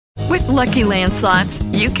Lucky Land Slots,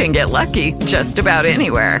 you can get lucky just about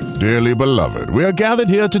anywhere. Dearly beloved, we are gathered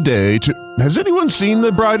here today to... Has anyone seen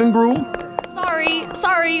the bride and groom?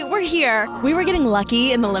 Sorry, we're here. We were getting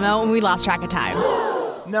lucky in the limo and we lost track of time.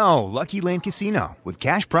 No, Lucky Land Casino, with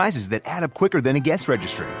cash prizes that add up quicker than a guest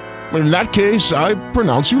registry. In that case, I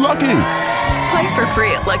pronounce you lucky. Play for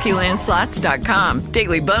free at LuckyLandSlots.com.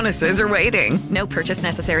 Daily bonuses are waiting. No purchase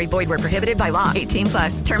necessary. Void where prohibited by law. 18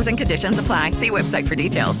 plus. Terms and conditions apply. See website for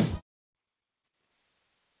details.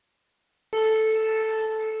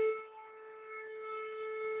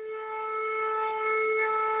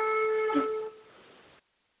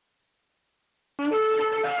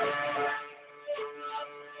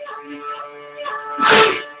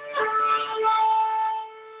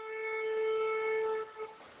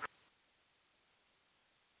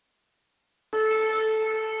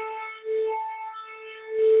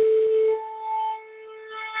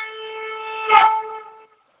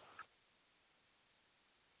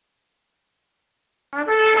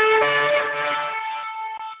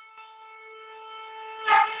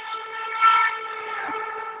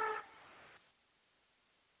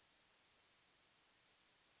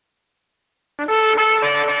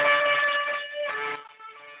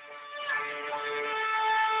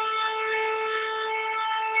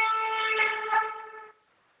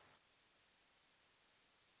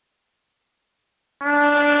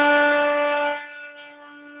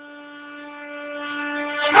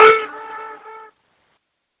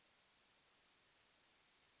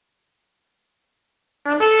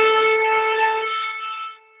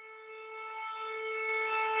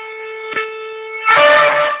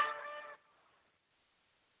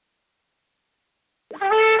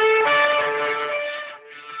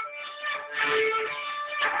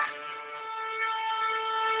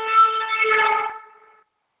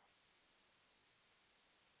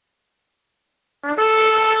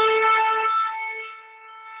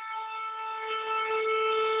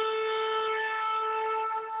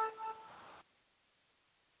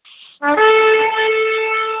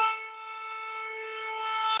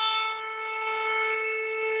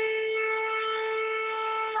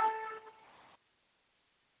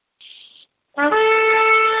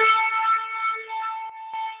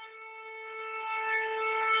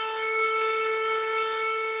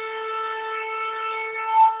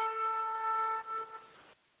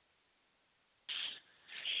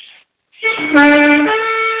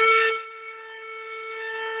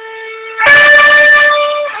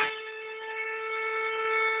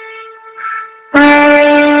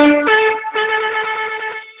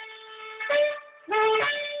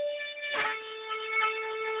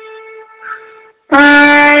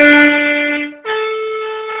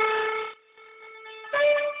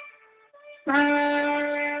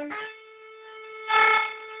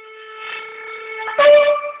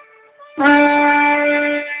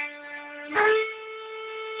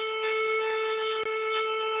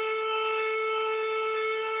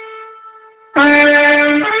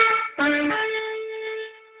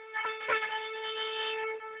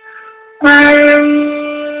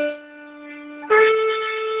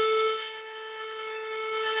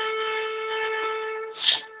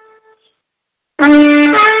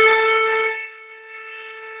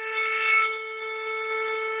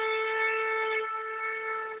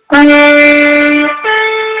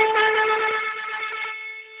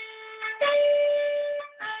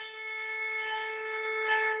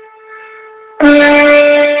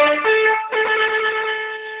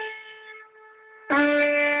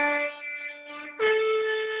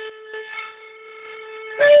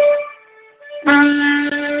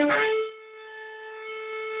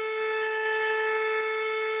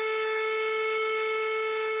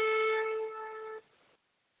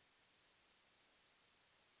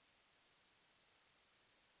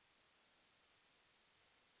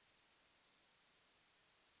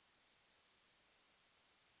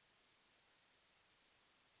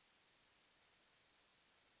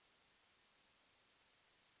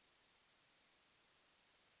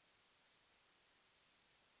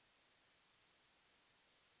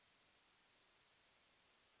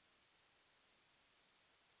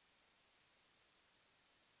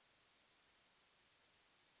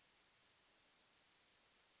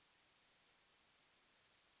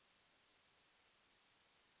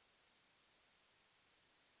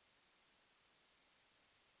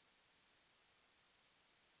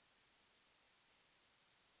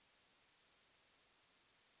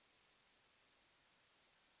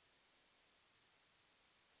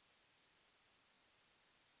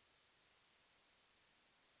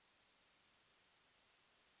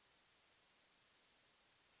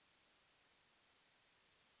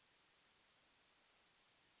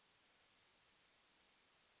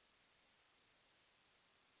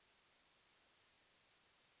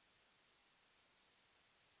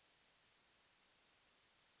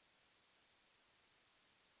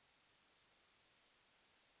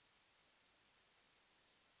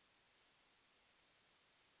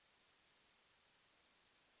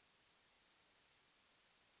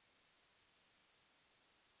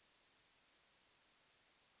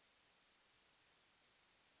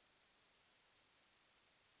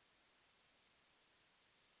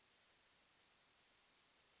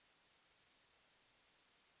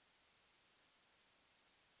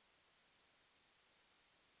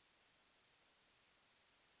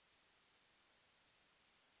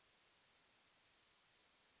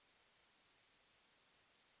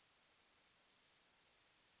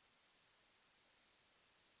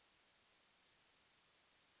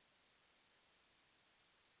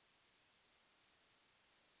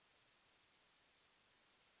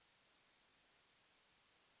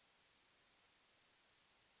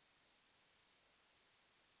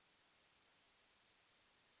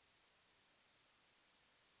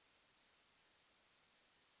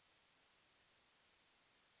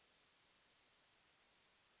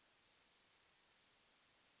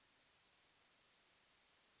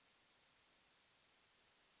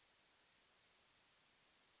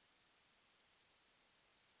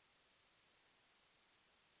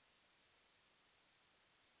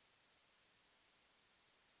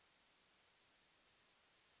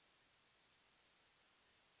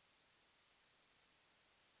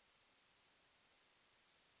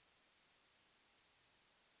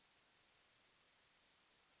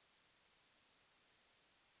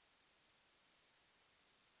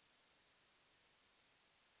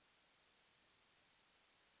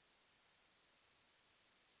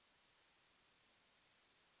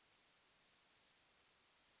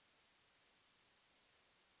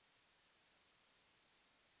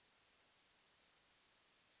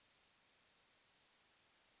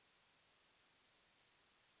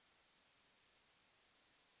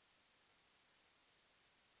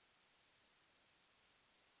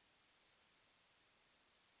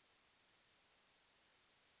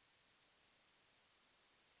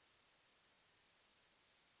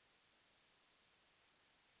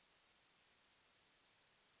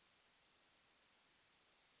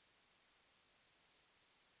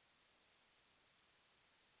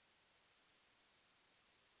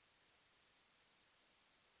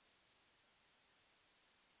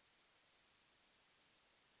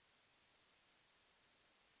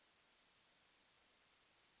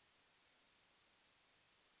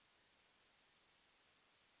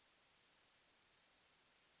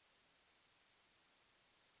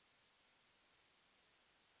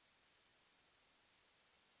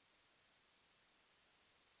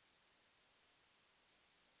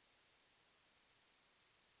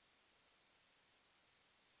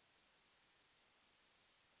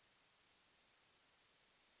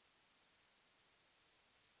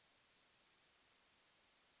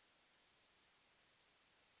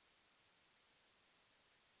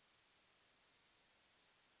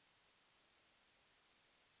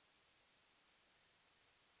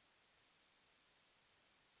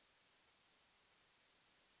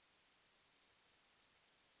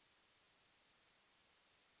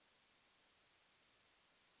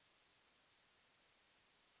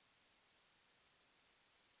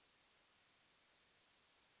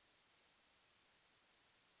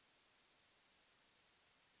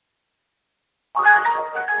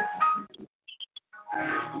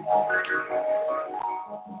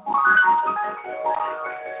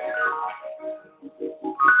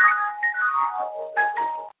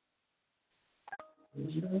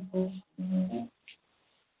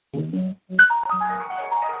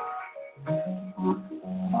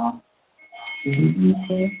 Wake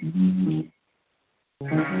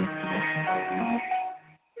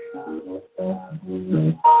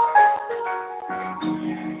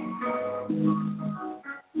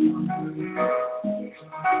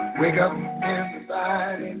up,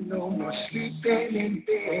 everybody, no more sleeping in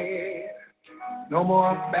bed. No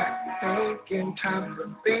more back thinking, time for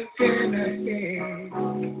thinking ahead.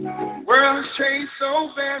 World has changed so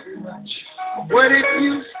very much from what it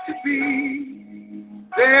used to be.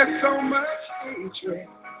 There's so much hatred,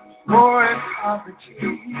 war and poverty.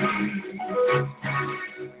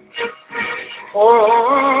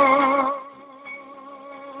 Oh,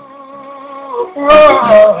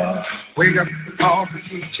 wake up, all the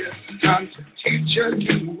teachers, time to teach a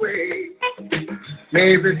new way.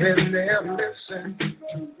 Maybe then they'll listen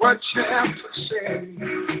to what you have to say.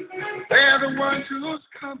 They're the ones who's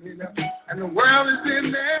coming up, and the world is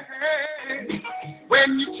in their hands.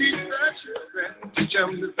 When you teach the children, teach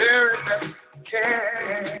them the very best you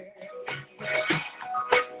can.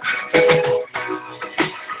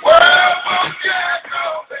 World won't get no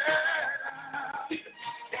better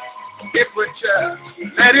if we just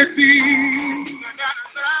let it be.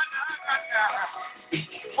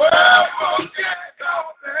 World won't get no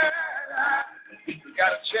better. We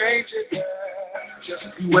gotta change it, just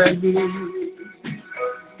you and me.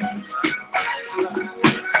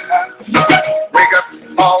 Wake up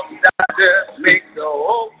all the doctors, make the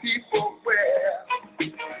old people well.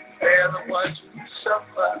 They're the ones who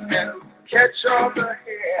suffer and catch all the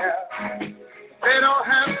hair. They don't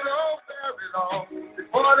have so very long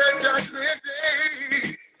before their judgment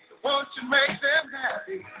day. Won't you make them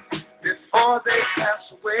happy before they pass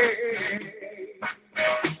away?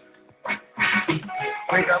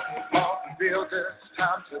 Wake up all the builders,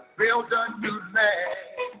 time to build a new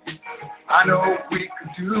land. I know we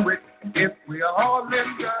could do it if we all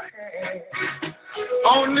lend a hand.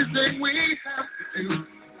 Only thing we have to do is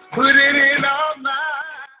put it in our minds.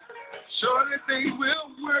 Surely things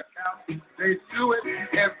will work out. They do it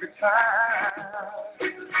every time.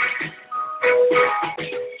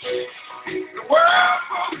 The world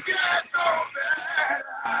won't get no better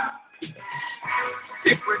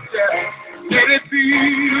if we just let it be.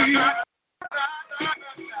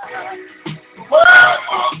 The world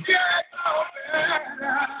won't get no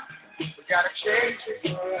better. We gotta change it,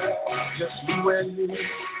 just you and me.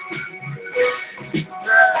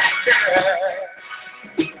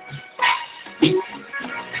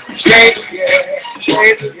 Change it, yeah,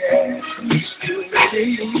 change it, yeah. You and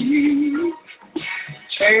me.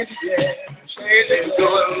 Change it, yeah, change it. Do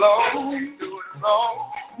it alone, do it alone.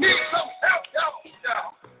 Need some help,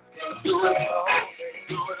 y'all. Do it alone,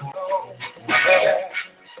 do it alone. Yeah,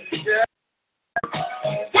 yeah.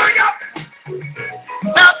 Wake up,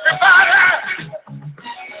 everybody.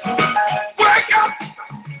 Wake up,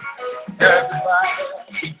 everybody.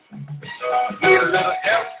 Need a little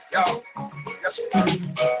help, y'all. Yes,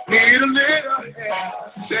 need a little help.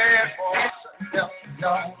 Stand for some help,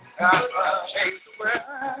 y'all. Change the world.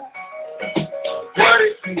 What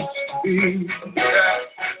it used to be.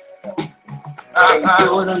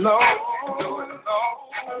 Do it alone. Do it alone.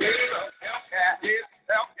 It's a Hellcat. It's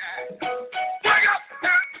a Hellcat. Wake up,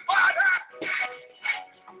 everybody.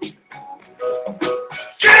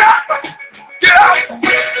 Get up. Get up.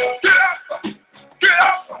 Get up. Get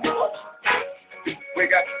up.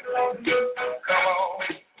 Wake up. Come on.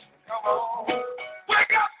 Come on.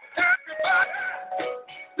 Wake up, everybody.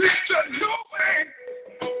 It's a new way.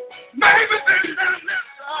 Maybe this is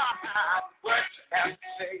what you have to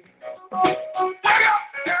say. Wake up,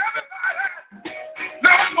 everybody.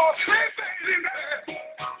 No more sleeping in there.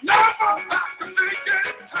 No more back to thinking.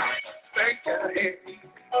 Thinking ahead.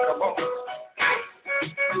 Come on.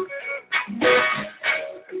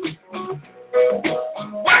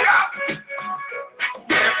 Wake up,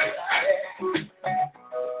 everybody.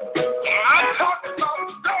 I'm talking about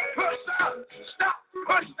don't push out. Stop,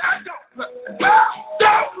 push that, don't push.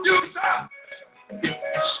 Don't use that.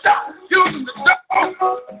 Stop using the door.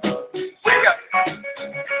 Wake up.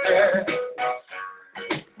 Yeah.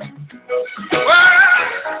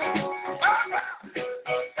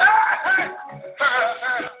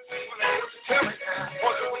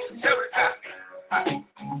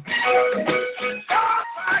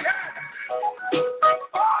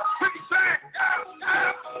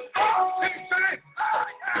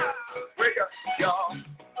 Wake up, y'all.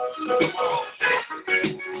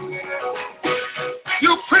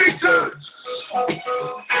 You preachers,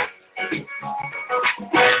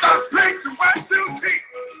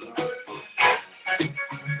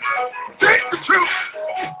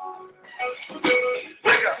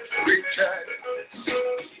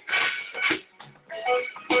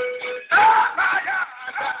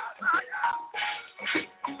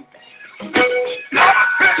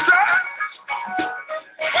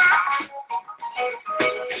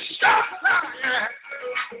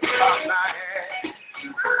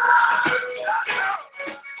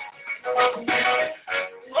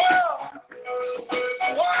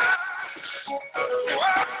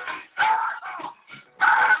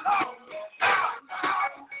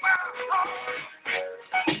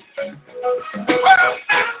 Well,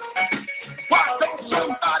 why don't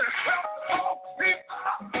somebody help the poor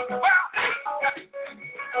people? Well,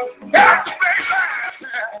 help me, baby.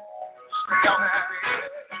 Help me.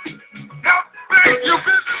 Help me, you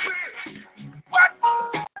busy with what?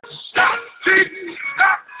 Stop cheating,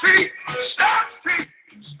 stop cheating, stop cheating,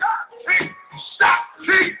 stop cheating, stop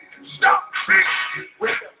cheating, stop cheating.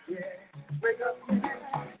 Wake up, yeah. Wake up, yeah.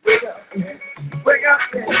 Wake up, yeah. Wake up,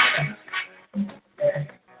 yeah.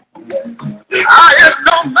 It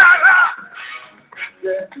no matter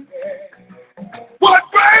what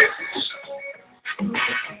race,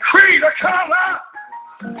 creed, or color,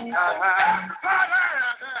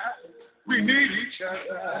 we need each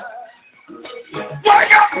other.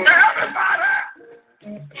 Wake up, everybody!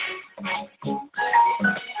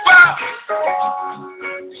 Well,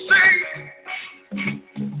 see,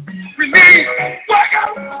 we need, wake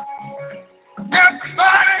up,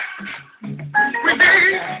 everybody! We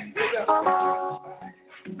need,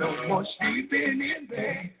 no more sleeping in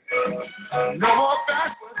bed, no more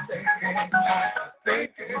backward thinking ahead.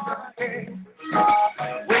 Wake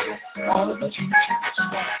up, all of the teachers,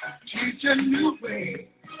 teach a new way.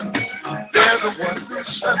 They're the ones that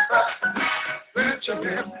suffer, each and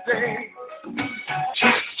every day.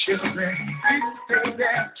 Teach the children, teach the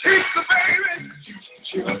baby, teach the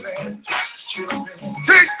children, teach the children,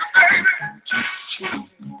 teach the baby, teach the children,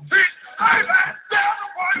 teach the baby. They're the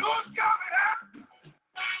one who's coming out.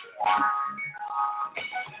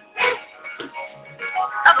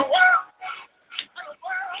 And the world, and the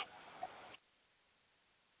world.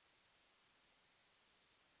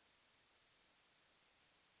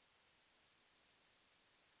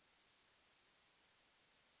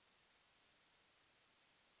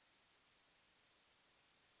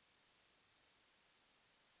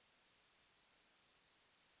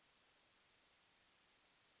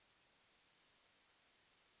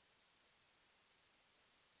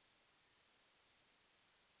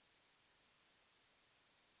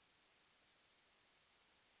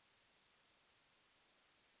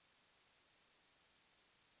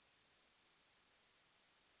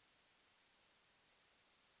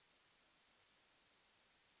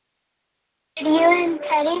 Did you and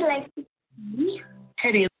Teddy like me?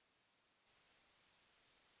 Teddy.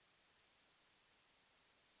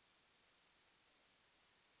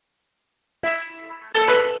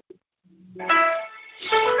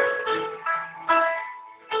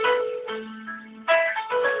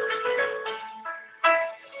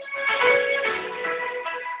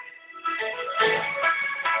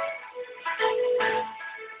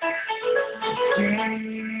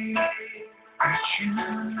 I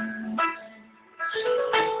choose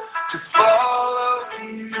to follow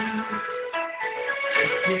you.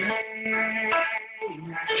 Today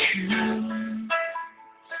I choose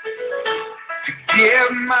to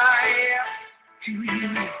give my yes to you.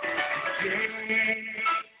 Today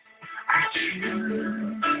I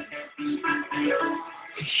choose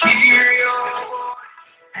to hear your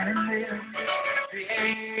voice and live.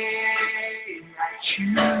 Today I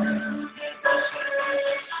choose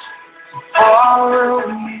follow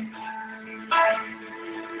you.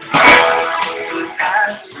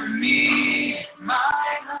 As for me,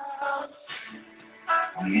 my love,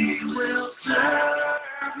 we will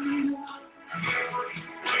serve you.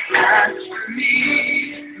 As for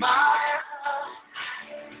me, my love,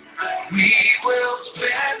 we will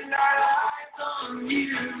spend our lives on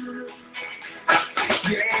you.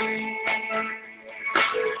 Yeah.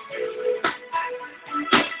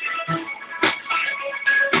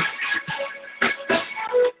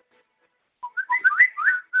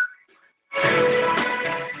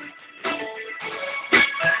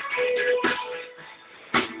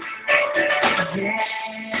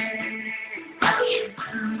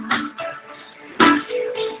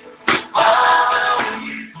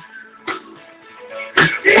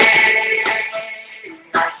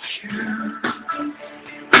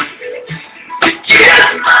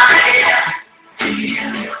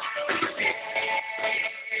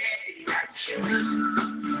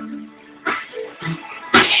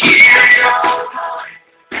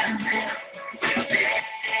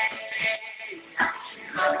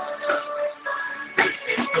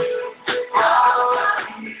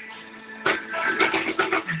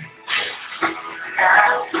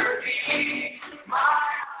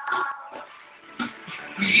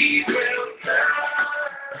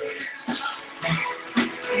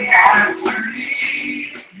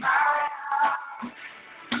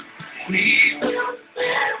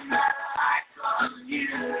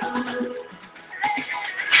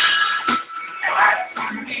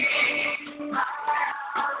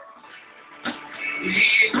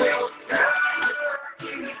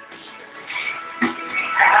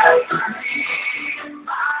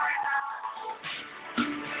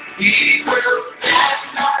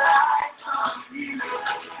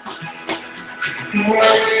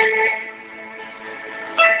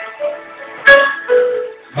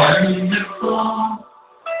 Wonderful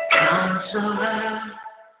Counselor,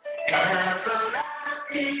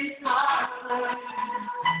 everlasting Father,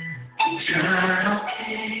 eternal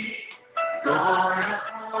King, Lord of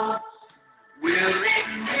hosts,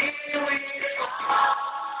 willingly we fall.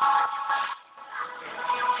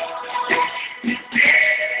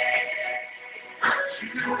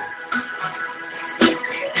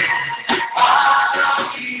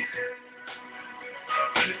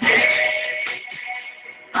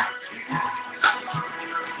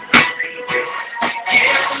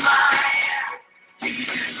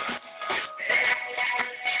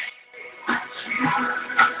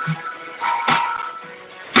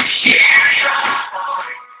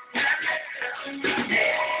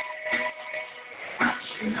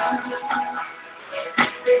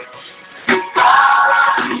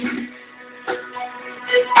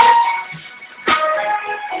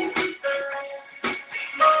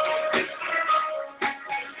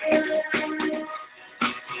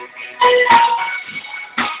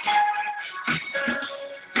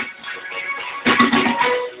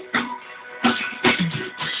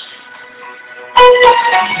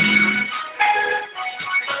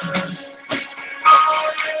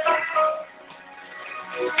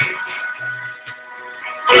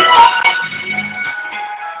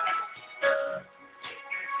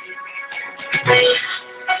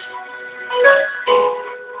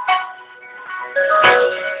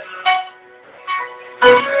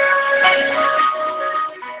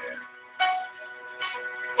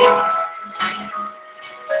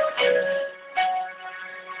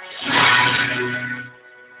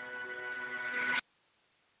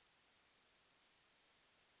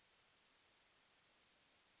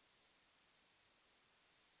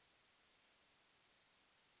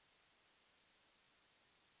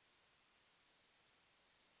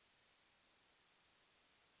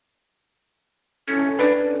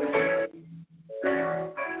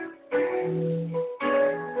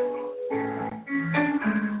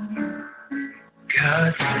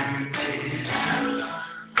 God sent his son.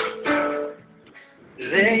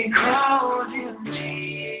 They called him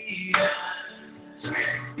Jesus.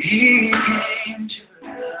 He came to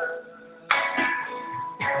love.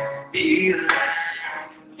 He lived.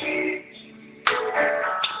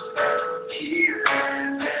 He lived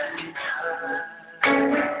and died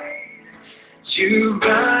to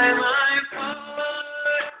buy my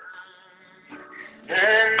pardon.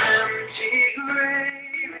 An empty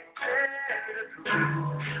grave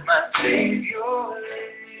my Savior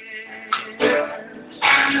lives.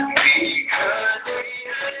 Because he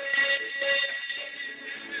lives,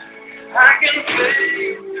 I can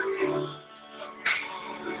face tomorrow.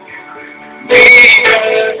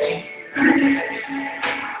 Because he lives,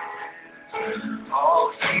 all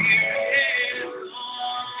fear is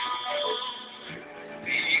gone.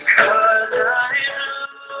 Because I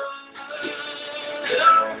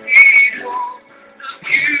know he holds the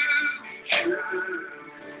future.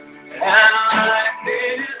 And life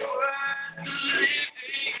is worth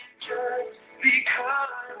living just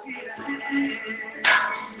because he lives.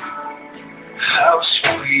 How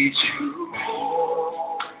sweet to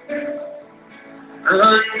hold a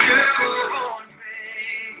newborn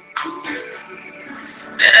baby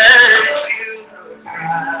and feel the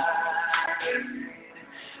pride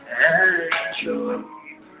and joy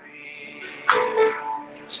he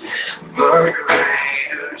brings. But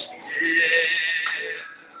greater still,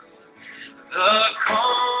 the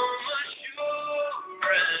calm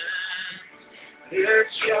assurance, their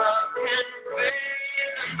child can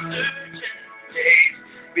face a certain fate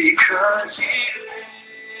because he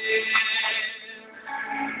lives.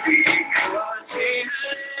 Because he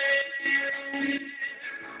lives,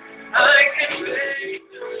 I can face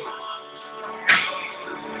tomorrow.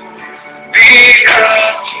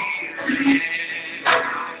 Because he lives,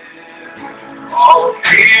 all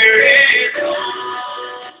fear is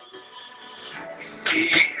gone.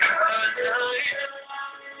 Because I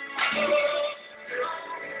know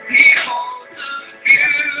he holds the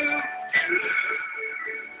future,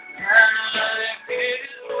 and life is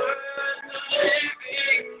worth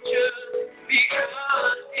living just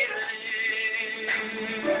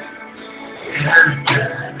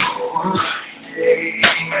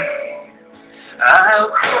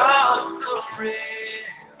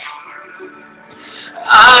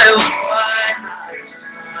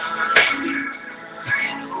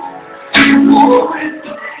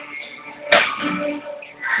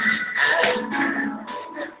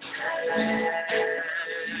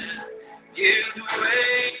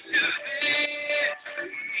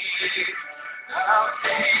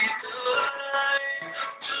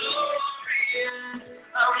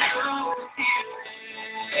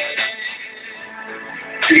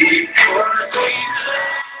Life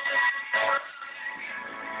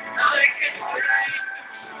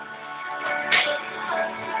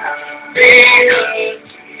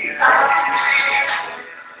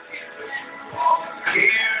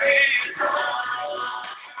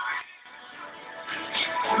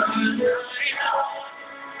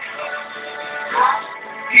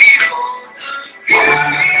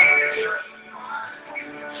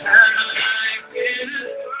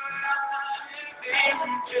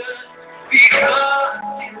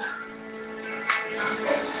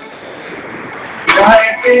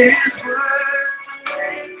is worth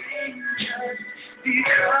living just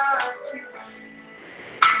because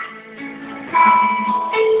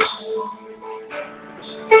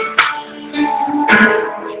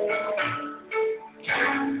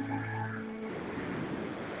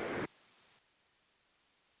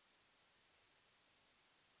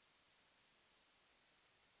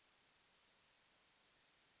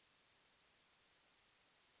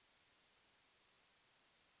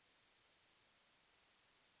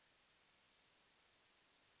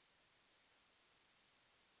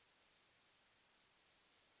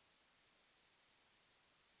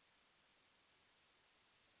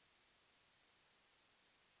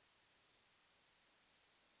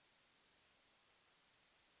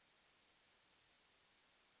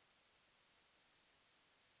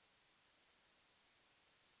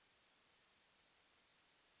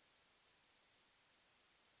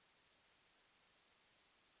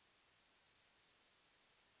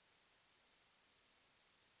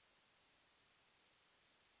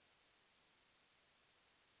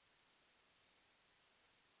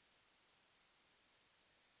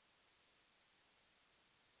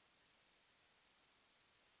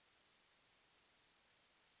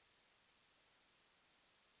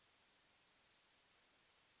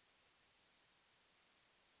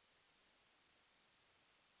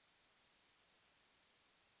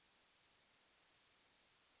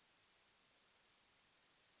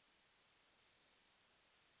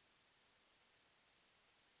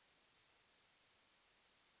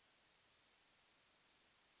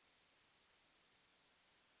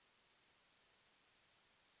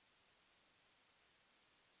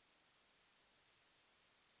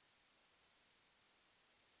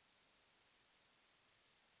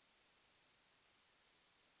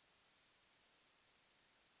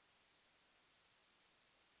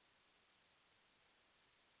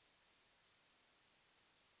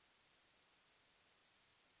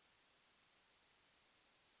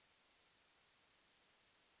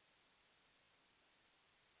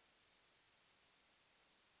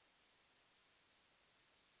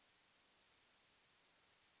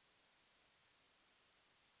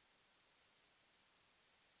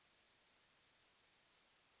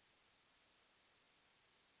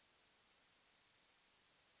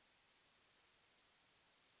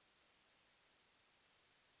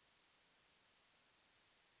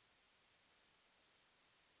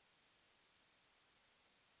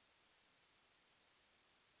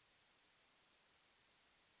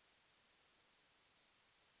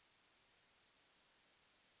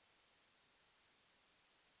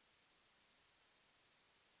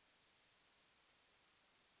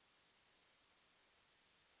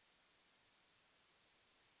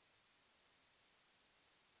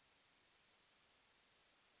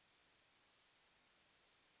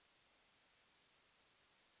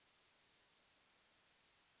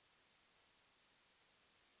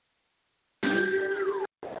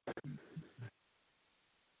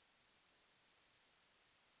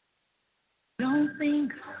don't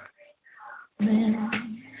think then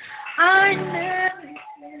I never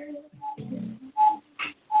said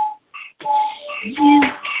you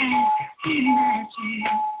can't imagine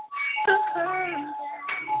the hurt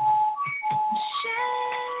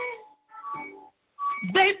shame.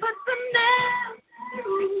 They put the nail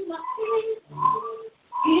through my feet.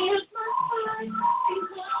 Here's my heart.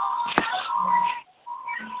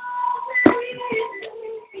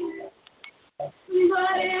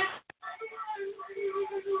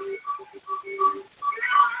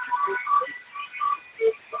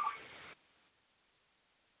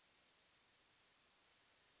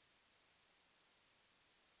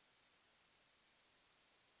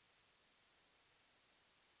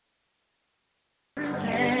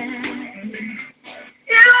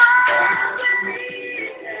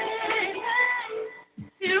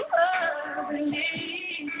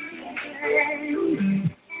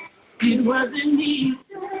 It wasn't easy,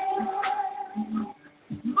 but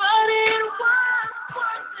it was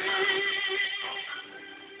worth it.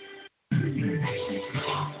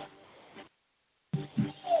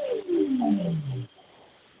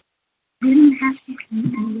 Didn't have to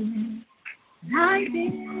keep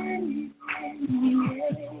been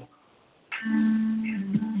anyway.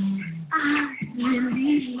 I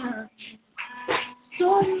really love you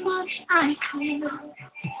so much. I feel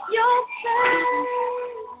your pain.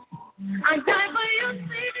 I die for your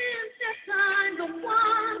sins, yes, I'm the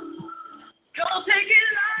one. Don't take it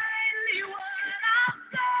lightly what I've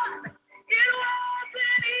done. It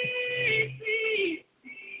wasn't easy,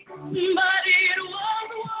 but it was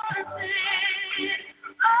worth it.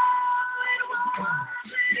 Oh, it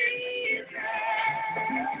wasn't easy.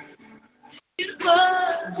 It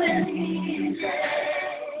wasn't easy.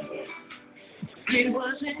 It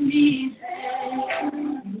wasn't easy,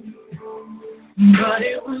 but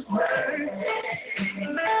it was worth it.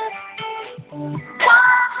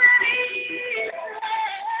 Wasn't easy.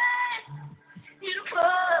 It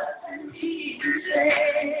wasn't easy.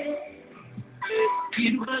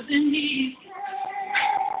 It wasn't easy,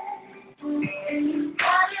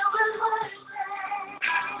 but it was worth it.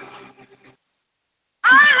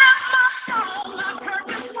 I left my soul, I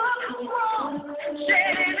purpose was wrong.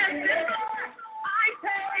 Shedding and sin, I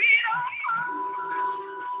paid all.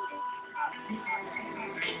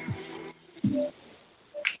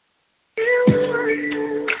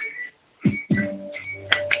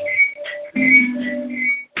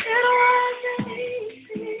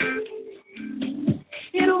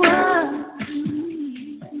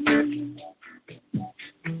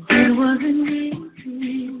 It wasn't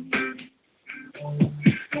easy,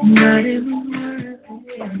 but it was worth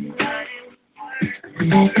it.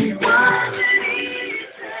 It wasn't easy.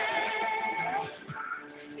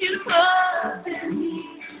 It wasn't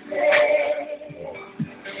easy.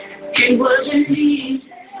 It wasn't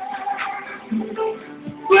easy,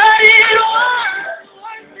 but it was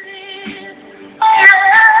worth it. Oh,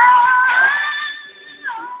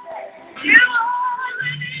 it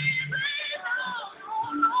wasn't easy.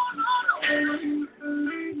 No.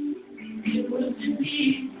 It wasn't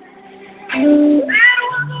easy. It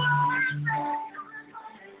was worth it.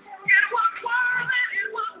 It was worth it.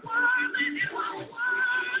 It was worth it. It was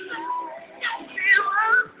worth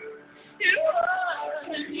it. It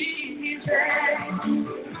wasn't easy.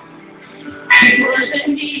 It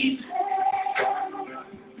wasn't easy.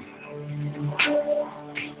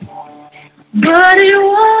 But it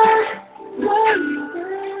was worth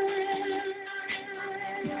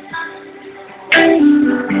it.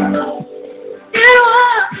 It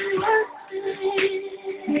was worth it.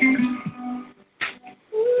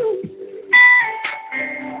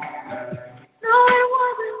 No, it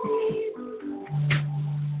wasn't easy.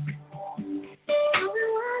 No, it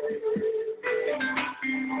wasn't easy.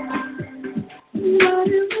 But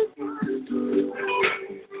it was worth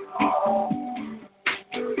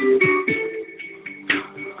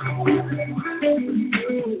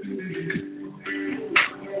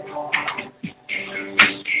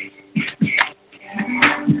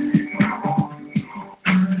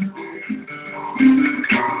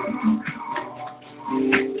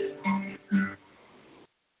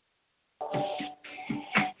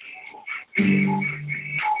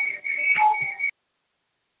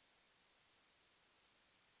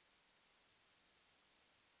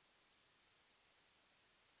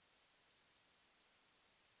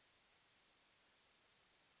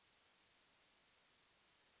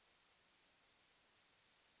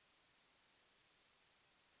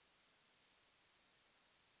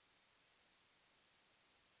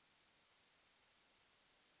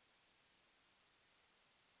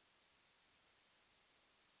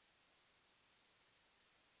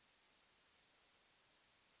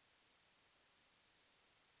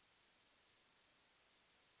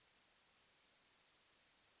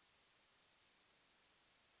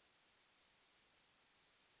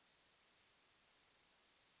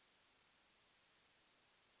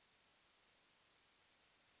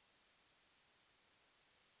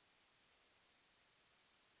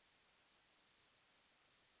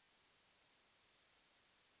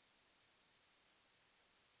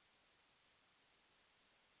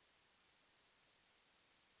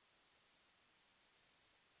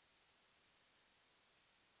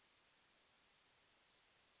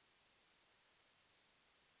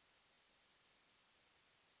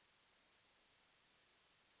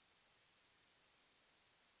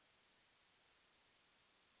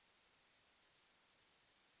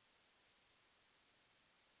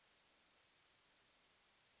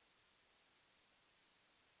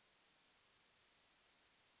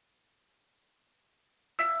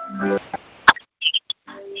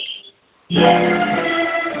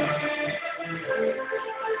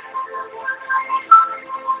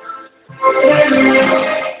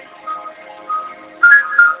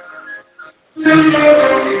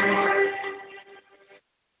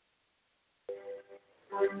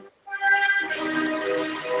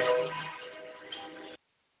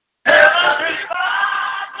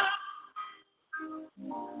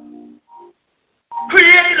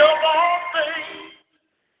Creator of all things,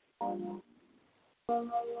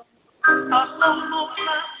 I humble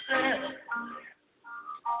myself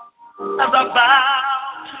as I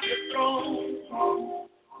bow to your throne.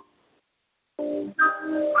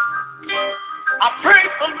 I pray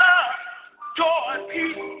for love, joy,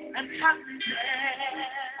 peace, and happiness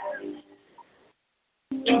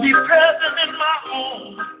to be present in my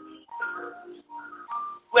home.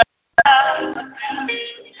 Where I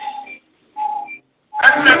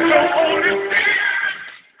and let your Holy Spirit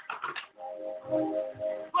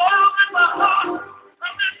flow in my heart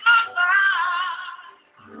and in my mind.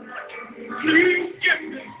 Please give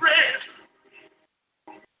me rest.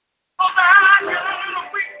 For I am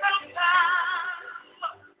weak sometimes.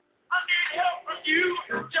 I need help from you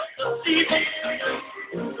just to see me.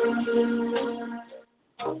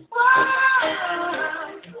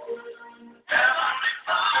 Heavenly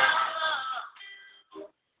Father,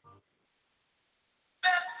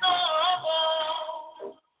 best of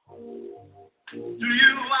all, to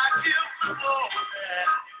you I give the glory.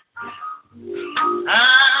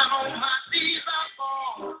 And on my knees I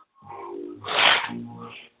fall.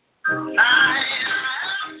 I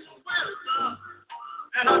am wisdom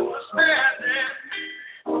and understanding.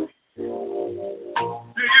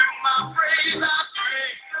 To you my praise I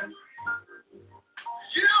bring.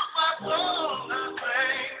 You my soul I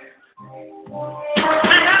sing.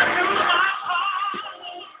 Sing out to my heart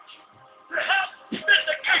to help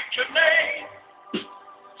vindicate your name.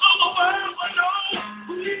 So the world will know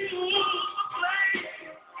who you the flame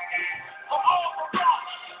of all the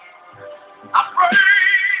rocks. I pray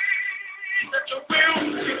that your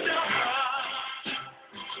will be done,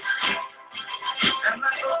 and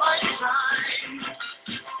that the light shine,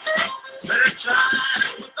 let it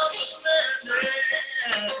shine with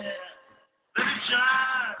understanding, let it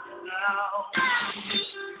shine now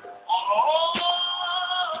on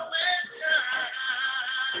all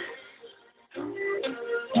mankind.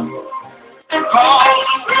 Call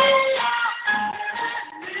the way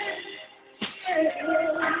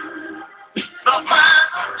the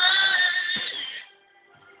final day.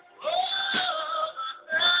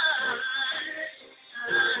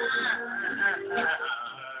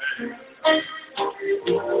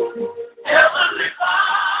 Heavenly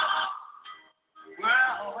Father,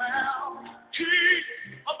 well, King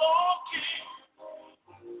of all kings,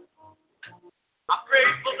 I pray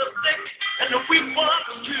for the sick and the weak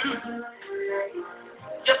ones too.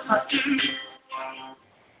 Yes, I do.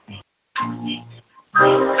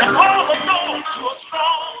 And all of those who are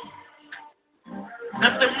strong,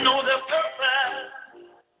 let them know their purpose.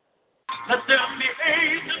 Let them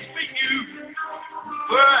behave just for you.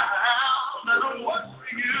 Well, let them work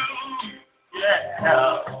for you.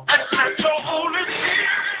 Yeah. And let your Holy Spirit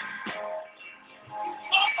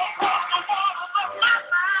walk across the waters of my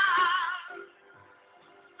mind.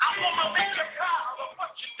 I want to make you proud of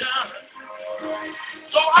what you've done.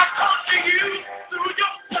 So I come to you through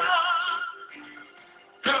your Son,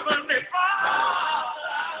 Heavenly Father.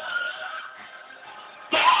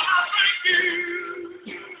 Lord, I thank you.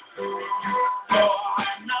 Lord,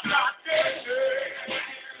 I'm not dead.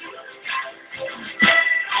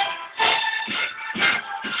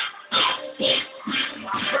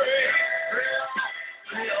 My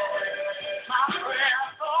prayer,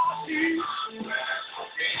 Lord, you.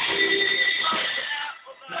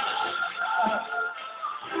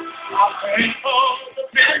 I pray for the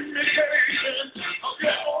vindication of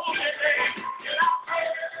your holy name.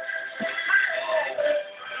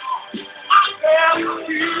 I pray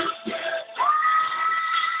for you.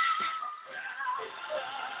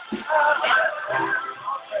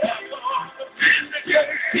 I pray for the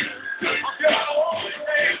vindication of your holy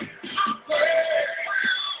name. I pray for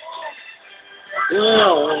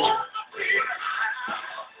you.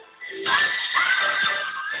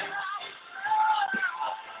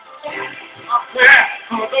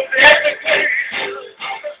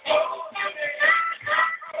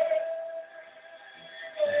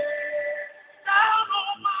 Down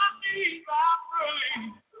on my knees I pray.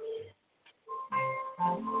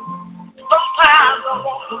 Sometimes I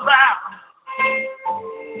walk around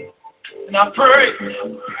and I pray.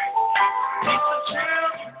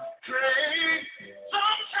 Sometimes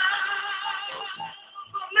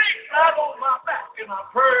I lay flat on my back and I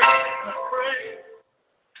pray and I pray.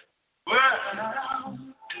 Well, and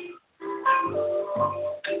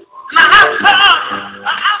I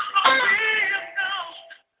have some wisdom,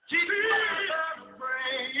 Jesus,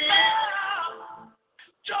 prayer,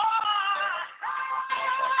 joy,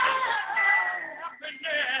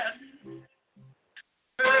 happiness.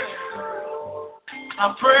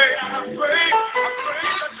 I pray that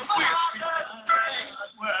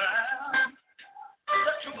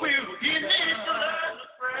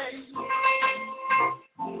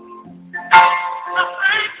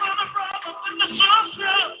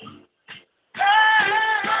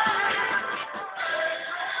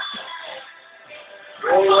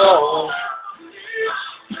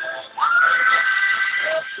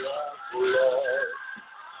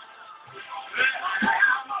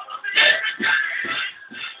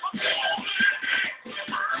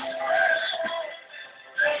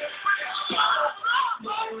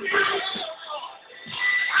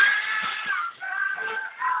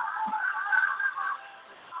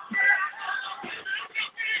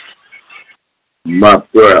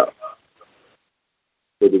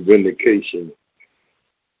vindication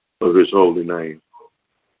of his holy name.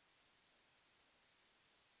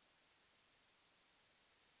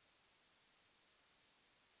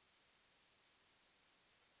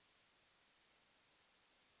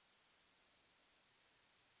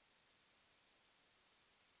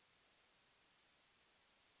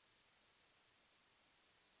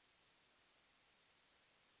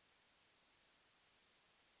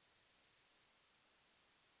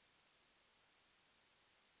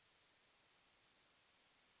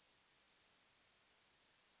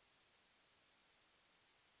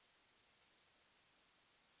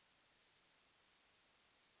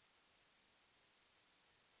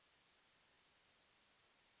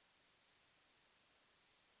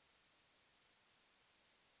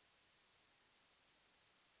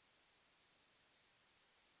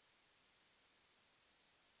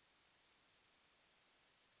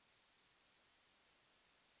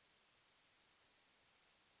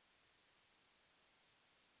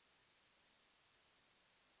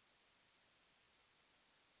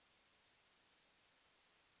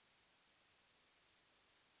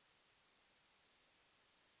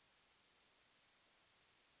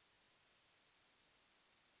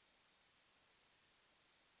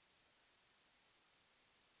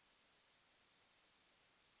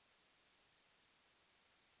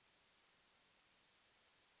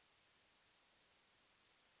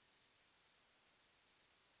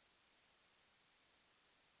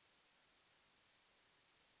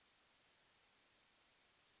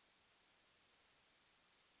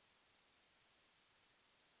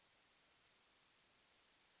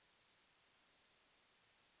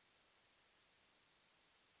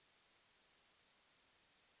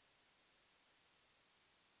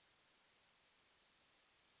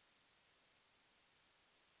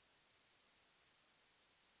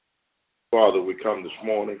 Father, we come this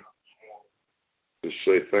morning to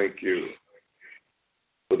say thank you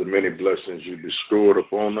for the many blessings you bestowed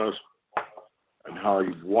upon us and how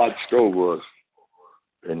you've watched over us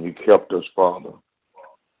and you kept us, Father,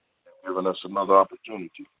 giving us another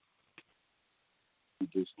opportunity to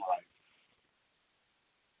this life.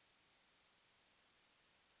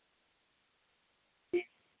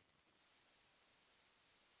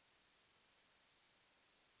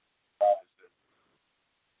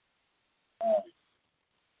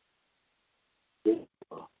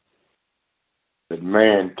 That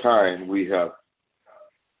mankind, we have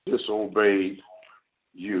disobeyed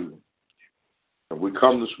you. And we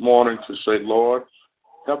come this morning to say, Lord,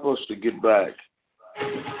 help us to get back.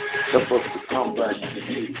 Help us to come back to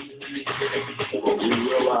you. For we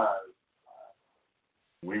realize,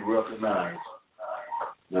 we recognize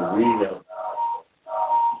that we have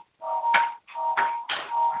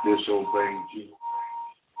disobeyed you.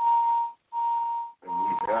 And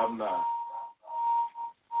we have not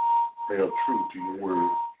held true to your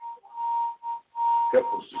word. Help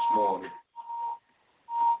us this morning.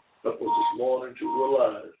 Help us this morning to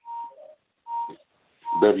realize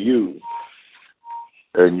that you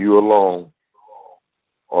and you alone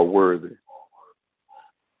are worthy.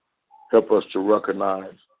 Help us to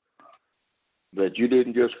recognize that you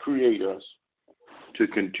didn't just create us to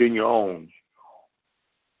continue on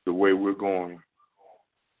the way we're going.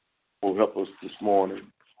 Oh, help us this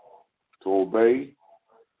morning to obey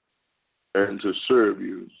and to serve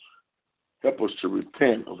you. Help us to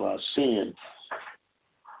repent of our sins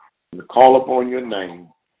and to call upon your name.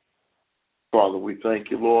 Father, we thank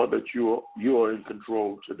you, Lord, that you are in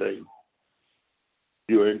control today.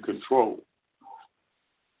 You're in control.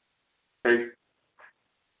 Take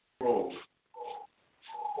control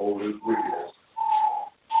over this wickedness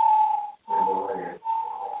in the land.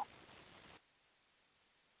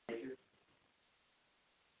 Thank you.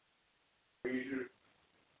 Praise you.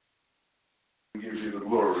 We give you the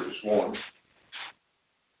glory this morning.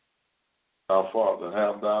 Our Father,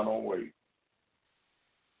 have thine own way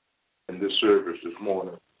in this service this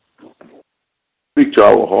morning. Speak to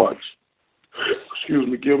our hearts. Excuse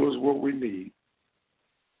me, give us what we need.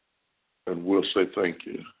 And we'll say thank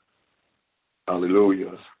you.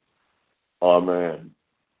 Hallelujah. Amen.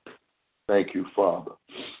 Thank you, Father.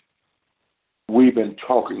 We've been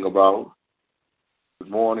talking about,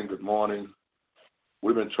 good morning.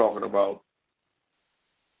 We've been talking about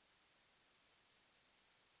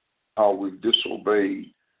how we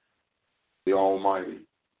disobeyed the Almighty.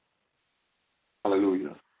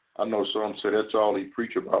 Hallelujah. I know some say that's all he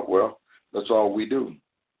preach about. Well, that's all we do.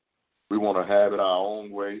 We want to have it our own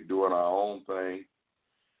way, doing our own thing.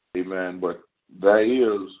 Amen. But there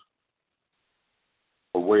is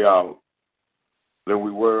a way out. Then we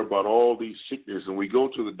worry about all these sicknesses, and we go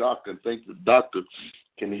to the doctor and think the doctor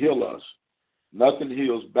can heal us. Nothing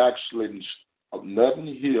heals a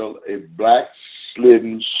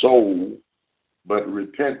backslidden soul but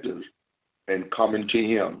repentance and coming to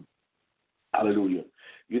him. Hallelujah.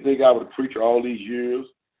 You think I would preach all these years,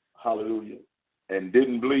 hallelujah, and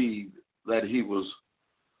didn't believe that he was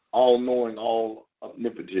all-knowing, all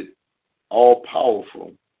omnipotent,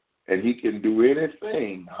 all-powerful, and he can do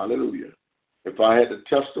anything, hallelujah. If I had to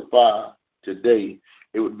testify today,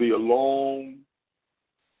 it would be a long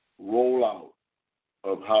rollout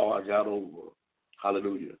of how I got over,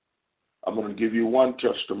 hallelujah. I'm going to give you one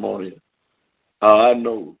testimony, how I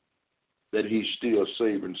know that he's still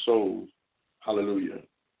saving souls, hallelujah.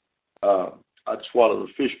 I swallowed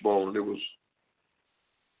a fish bone, and it was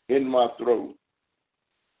in my throat,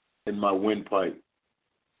 in my windpipe.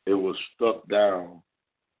 It was stuck down.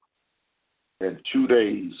 And 2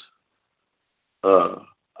 days, I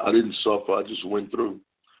didn't suffer. I just went through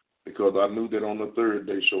because I knew that on the third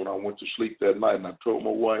day. So when I went to sleep that night, and I told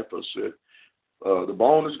my wife, I said, the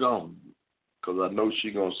bone is gone. Because I know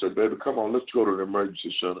she's going to say, baby, come on, let's go to the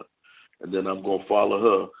emergency center. And then I'm going to follow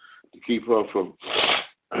her to keep her from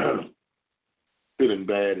feeling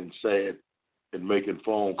bad and sad and making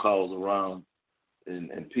phone calls around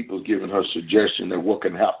and people giving her suggestion that what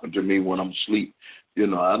can happen to me when I'm asleep. You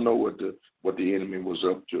know, I know what the enemy was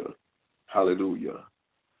up to. Hallelujah.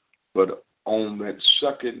 But on that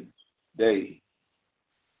second day,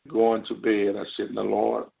 going to bed, I said, now,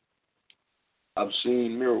 Lord, I've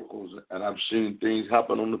seen miracles and I've seen things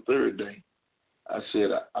happen on the third day. I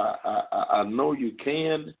said, I know you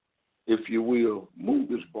can, if you will, move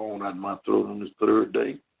this bone out of my throat on this third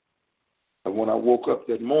day. And when I woke up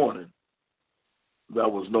that morning, there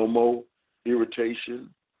was no more irritation.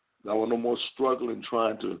 There was no more struggling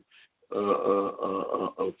trying to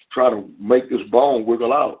make this bone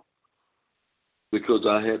wiggle out because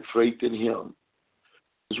I had faith in him.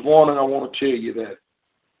 This morning I want to tell you that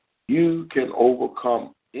you can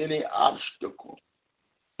overcome any obstacle.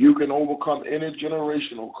 You can overcome any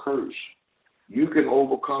generational curse. You can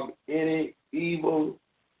overcome any evil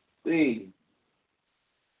thing,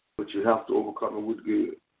 but you have to overcome it with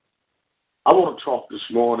good. I want to talk this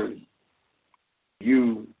morning to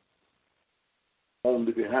you on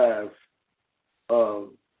the behalf of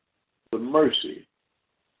the mercy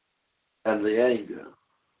and the anger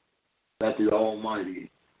that the Almighty,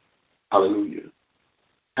 hallelujah,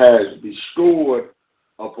 has bestowed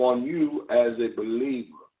upon you as a believer.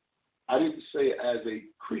 I didn't say as a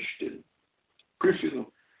Christian. Christians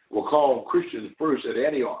were called Christians first at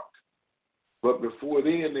Antioch, but before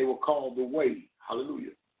then they were called the Way.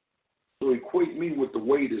 Hallelujah. So equate me with the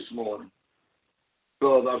Way this morning,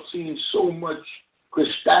 because I've seen so much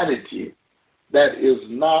Christianity that is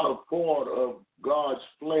not a part of God's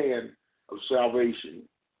plan of salvation.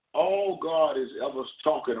 All God is ever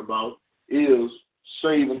talking about is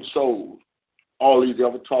saving souls. All he's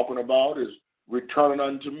ever talking about is return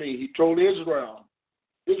unto me. He told Israel,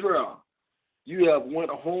 you have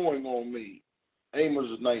went a-whoring on me.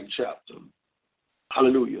 Amos' 9th chapter.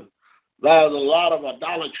 Hallelujah. There's a lot of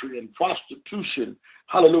idolatry and prostitution.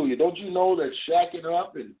 Hallelujah. Don't you know that shacking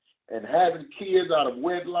up and having kids out of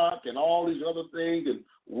wedlock and all these other things and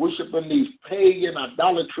worshiping these pagan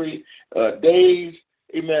idolatry days,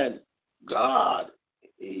 amen, God,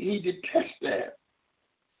 he detests that.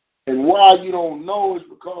 And why you don't know is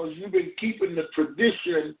because you've been keeping the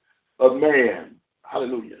tradition of man.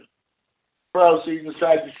 Hallelujah. Pharisees and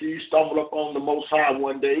Sadducees stumbled upon the Most High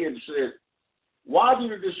one day and said, why do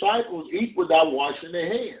the disciples eat without washing their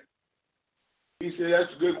hands? He said,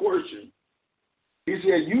 that's a good question. He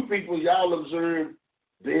said, you people, y'all observe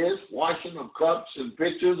this, washing of cups and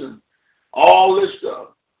pitchers and all this stuff.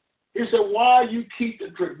 He said, why you keep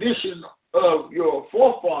the tradition of your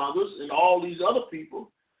forefathers and all these other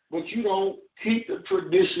people, but you don't keep the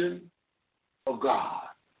tradition of God?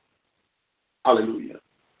 Hallelujah.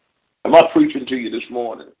 Am I preaching to you this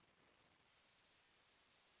morning?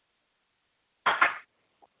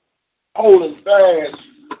 Holding fast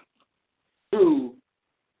to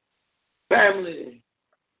family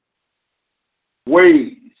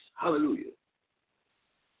ways. Hallelujah.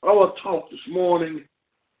 I want to talk this morning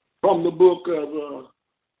from the book of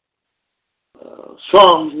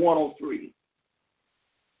Psalms 103.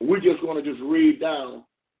 We're just going to just read down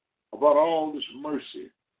about all this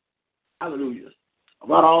mercy. Hallelujah.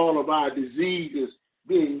 About all of our diseases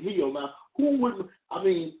being healed. Now, who would,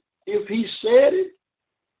 if he said it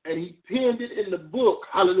and he penned it in the book,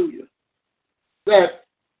 hallelujah, that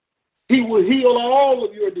he will heal all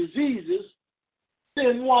of your diseases,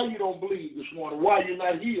 then why you don't believe this morning? Why you're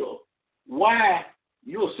not healed? Why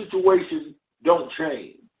your situation don't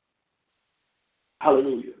change?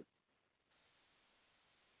 Hallelujah.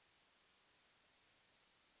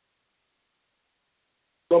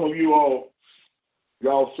 Some of y'all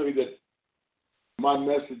say that my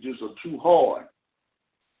messages are too hard.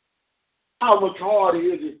 How much harder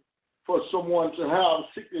is it for someone to have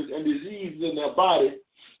sickness and disease in their body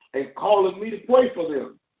and calling me to pray for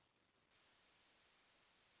them?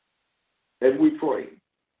 And we pray.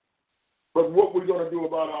 But what we're going to do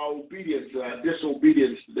about our obedience and our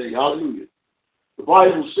disobedience today, hallelujah. The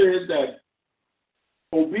Bible says that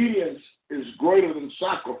obedience is greater than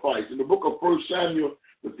sacrifice. In the book of 1 Samuel,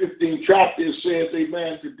 the 15th chapter, it says,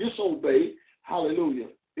 amen, to disobey, hallelujah,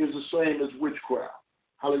 is the same as witchcraft.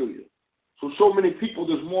 Hallelujah. So many people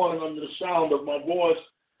this morning under the sound of my voice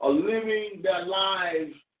are living their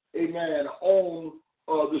lives, amen, on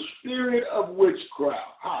the spirit of witchcraft.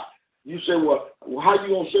 You say, well, how you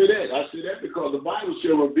going to say that? I say that because the Bible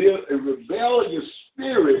says a rebellious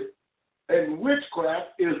spirit and witchcraft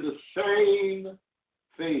is the same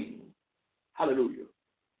thing. Hallelujah.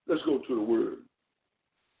 Let's go to the word.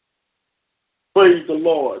 Praise the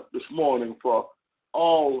Lord this morning for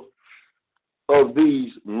all of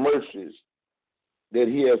these mercies that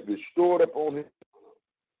he has bestowed upon him.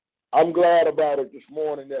 I'm glad about it this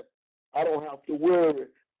morning that I don't have to worry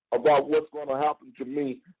about what's going to happen to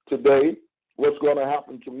me today, what's going to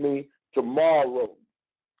happen to me tomorrow.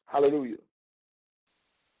 Hallelujah.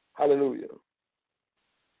 Hallelujah.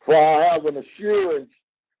 For I have an assurance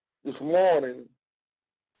this morning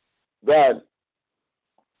that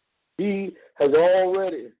he has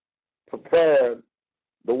already prepared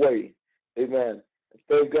the way. Amen.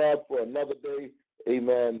 Thank God for another day.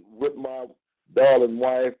 Amen. With my darling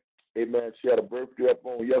wife. Amen. She had a birthday up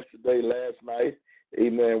on yesterday, last night.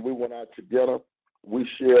 Amen. We went out to dinner. We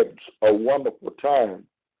shared a wonderful time.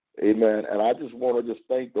 Amen. And I just want to just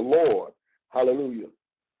thank the Lord. Hallelujah.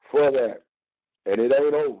 For that. And it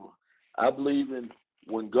ain't over. I believe in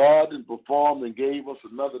when God has performed and gave us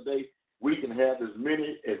another day, we can have as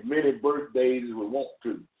many birthdays as we want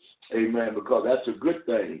to. Amen. Because that's a good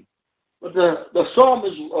thing. But the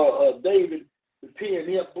psalmist David, the pen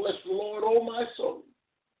here, bless the Lord, O my soul,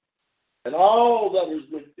 and all that is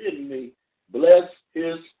within me, bless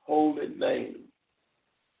his holy name.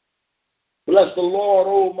 Bless the Lord,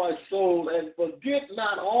 O my soul, and forget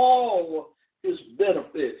not all his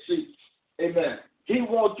benefits. See, amen. He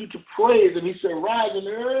wants you to praise him. He said, rising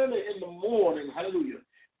early in the morning, hallelujah,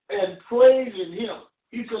 and praising him.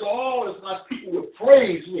 He said, always my people will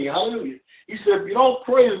praise me, hallelujah. He said, if you don't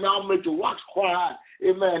praise me, I'll make the rocks cry.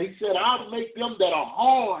 Amen. He said, I'll make them that are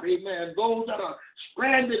hard, amen, those that are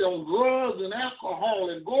stranded on drugs and alcohol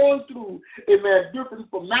and going through, amen, different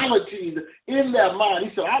formalities in their mind.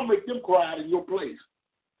 He said, I'll make them cry in your place.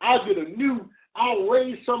 I'll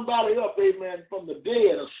raise somebody up, amen, from the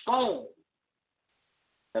dead, a stone,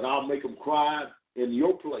 and I'll make them cry in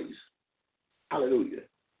your place. Hallelujah.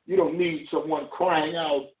 You don't need someone crying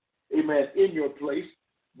out, amen, in your place.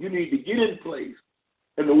 You need to get in place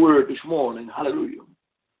in the word this morning. Hallelujah.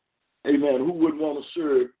 Amen. Who would want to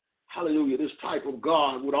serve, hallelujah, this type of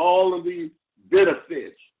God with all of these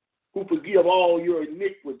benefits, who forgive all your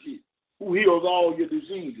iniquities, who heals all your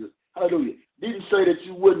diseases. Hallelujah. Didn't say that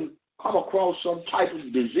you wouldn't come across some type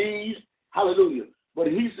of disease. Hallelujah. But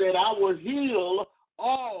he said, I will heal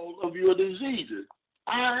all of your diseases.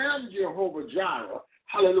 I am Jehovah Jireh.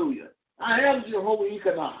 Hallelujah. I am Jehovah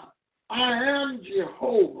Ekanah. I am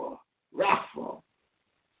Jehovah Rapha.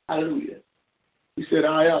 Hallelujah. He said,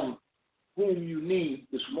 I am whom you need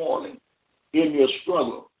this morning in your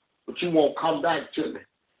struggle, but you won't come back to me.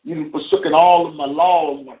 You've forsaken all of my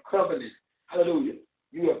laws, my covenants. Hallelujah.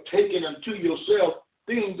 You have taken unto yourself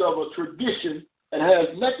things of a tradition that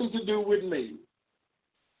has nothing to do with me.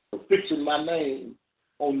 For fixing my name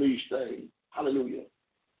on these things. Hallelujah.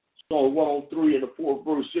 Psalm 103 and the 4th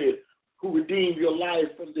verse said, who redeemed your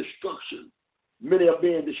life from destruction. Many are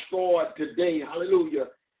being destroyed today. Hallelujah.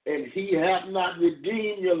 And he hath not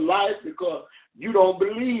redeemed your life because you don't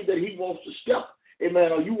believe that he wants to step,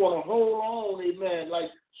 amen, or you want to hold on, amen, like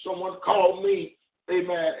someone called me,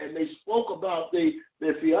 amen, and they spoke about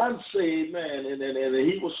their fiance, amen,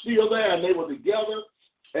 and he was still there, and they were together,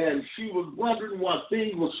 and she was wondering why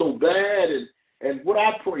things were so bad, and would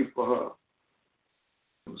I pray for her?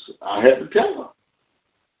 I had to tell her,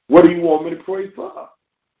 what do you want me to pray for her?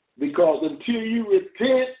 Because until you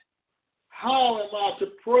repent, how am I to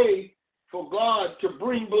pray for God to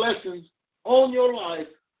bring blessings on your life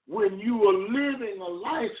when you are living a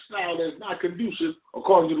lifestyle that's not conducive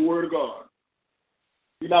according to the word of God?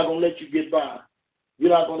 He's not going to let you get by. You're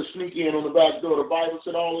not going to sneak in on the back door. The Bible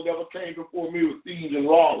said all that ever came before me was thieves and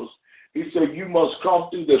robbers. He said you must come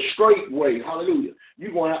through the straight way. Hallelujah.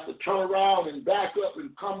 You're going to have to turn around and back up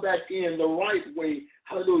and come back in the right way.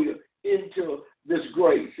 Hallelujah. into this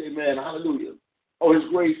grace. Amen. Hallelujah. Oh, his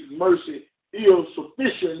grace and mercy is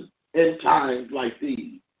sufficient in times like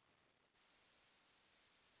these.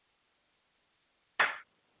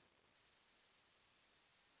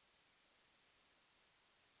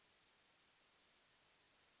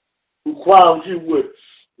 Who crowns you with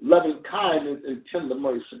loving kindness and tender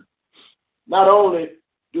mercy. Not only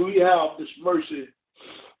do he have this mercy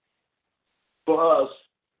for us,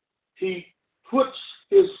 he puts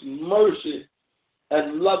his mercy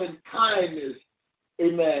and loving kindness,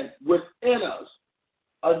 amen, within us.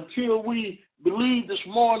 Until we believe this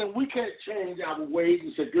morning, we can't change our ways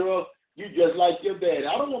and say, girl, you just like your daddy.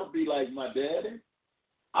 I don't want to be like my daddy.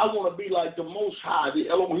 I want to be like the Most High, the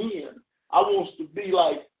Elohim. I want to be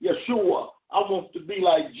like Yeshua. I want to be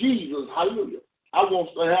like Jesus. Hallelujah. I want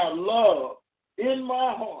to have love in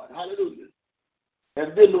my heart. Hallelujah.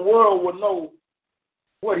 And then the world will know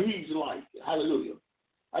what he's like. Hallelujah.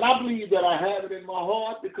 And I believe that I have it in my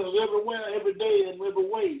heart because everywhere, every day, and every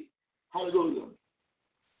way, hallelujah,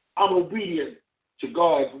 I'm obedient to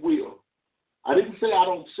God's will. I didn't say I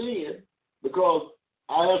don't sin because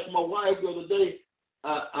I asked my wife the other day,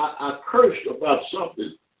 I cursed about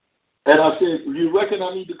something. And I said, you reckon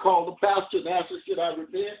I need to call the pastor and ask her, should I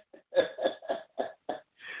repent?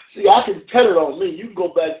 See, I can tell it on me. You can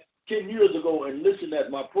go back 10 years ago and listen at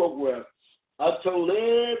my program. I told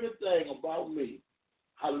everything about me.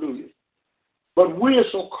 Hallelujah. But we're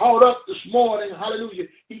so caught up this morning, hallelujah,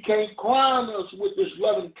 he can't crown us with this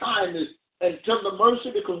loving kindness and tender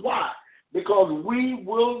mercy because why? Because we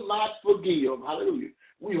will not forgive. Hallelujah.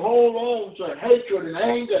 We hold on to hatred and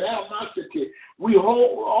anger and animosity. We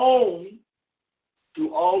hold on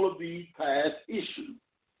to all of these past issues.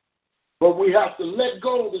 But we have to let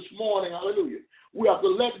go this morning, hallelujah. We have to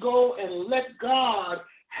let go and let God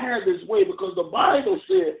have his way because the Bible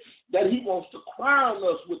said that he wants to crown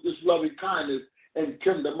us with this loving kindness and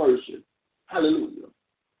tender mercy. Hallelujah.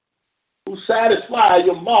 Who satisfy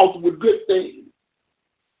your mouth with good things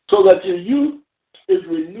so that your youth is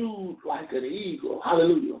renewed like an eagle.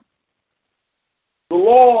 Hallelujah. The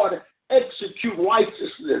Lord execute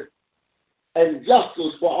righteousness and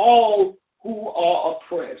justice for all who are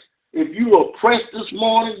oppressed. If you are oppressed this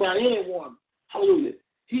morning by anyone, hallelujah,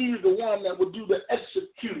 he is the one that will do the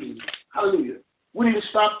executing. Hallelujah. We need to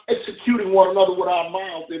stop executing one another with our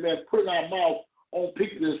mouth. Amen. Putting our mouth on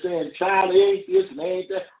people and saying, child, they ain't this and they ain't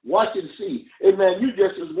that. Watch and see. Amen. You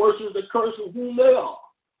just as worse as the curse of whom they are.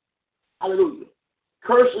 Hallelujah.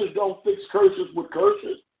 Curses don't fix curses with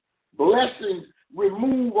curses. Blessings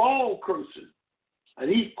remove all curses. And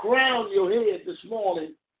he crowned your head this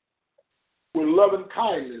morning with loving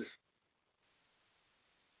kindness.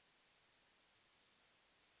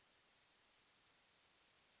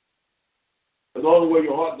 It's the only way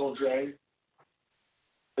your heart is going to change.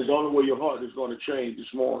 It's the only way your heart is going to change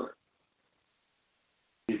this morning.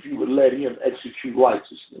 If you would let him execute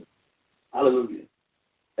righteousness. Hallelujah.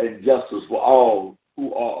 And justice for all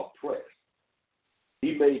who are oppressed.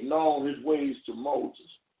 He made known his ways to Moses,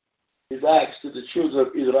 his acts to the children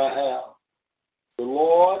of Israel. The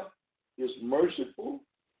Lord is merciful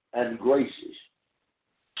and gracious,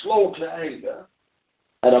 slow to anger,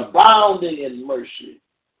 and abounding in mercy.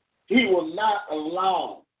 He will not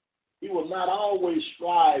always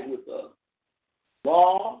strive with us,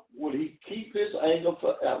 nor will he keep his anger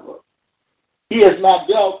forever. He has not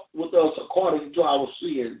dealt with us according to our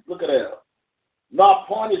sins. Look at that. Not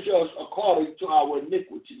punish us according to our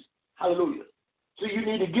iniquities. Hallelujah. So you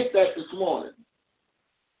need to get that this morning.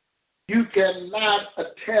 You cannot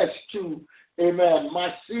attest to, amen,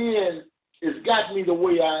 my sin has got me the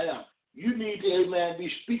way I am. You need to, amen,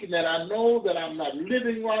 be speaking that I know that I'm not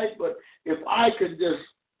living right, but if I can just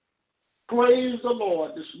praise the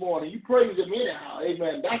Lord this morning, you praise him anyhow,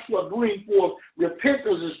 amen. That's what brings forth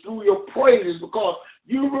repentance is through your praises because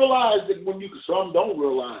you realize that when some don't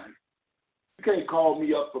realize. You can't call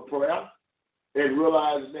me up for prayer and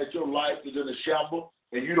realize that your life is in a shambles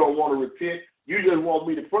and you don't want to repent. You just want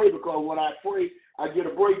me to pray because when I pray, I get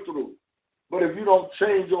a breakthrough. But if you don't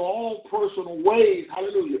change your own personal ways,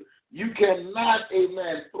 hallelujah, you cannot,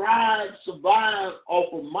 amen, thrive, survive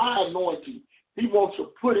off of my anointing. He wants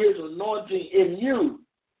to put his anointing in you.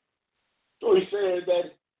 So he said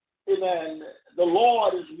that, amen, the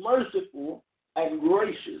Lord is merciful and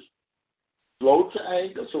gracious, slow to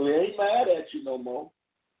anger, so he ain't mad at you no more,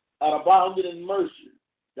 and abounding in mercy.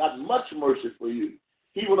 Got much mercy for you.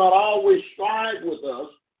 He will not always strive with us,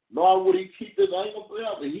 nor will he keep his anger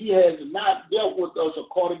forever. He has not dealt with us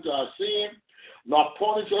according to our sin, nor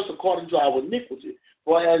punished us according to our iniquity.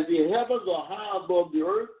 For as the heavens are high above the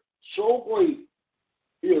earth, so great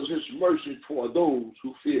is his mercy toward those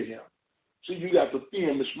who fear him. See, you got to fear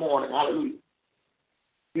him this morning. Hallelujah.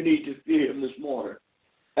 You need to fear him this morning.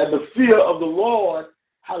 And the fear of the Lord,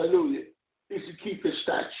 hallelujah, is to keep his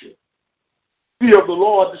statute. Fear of the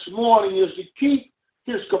Lord this morning is to keep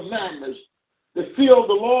his commandments. The fear of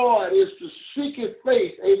the Lord is to seek his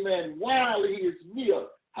face, amen, while he is near.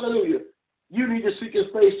 Hallelujah. You need to seek his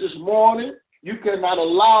face this morning. You cannot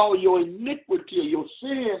allow your iniquity, your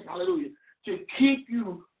sin, hallelujah, to keep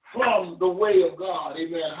you from the way of God.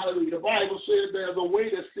 Amen. Hallelujah. The Bible says there's a way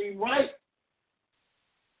that seems right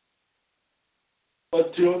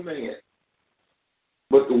unto a man,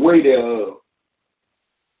 but the way thereof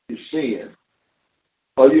is sin.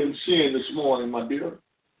 Are you in sin this morning, my dear?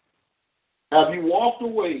 Have you walked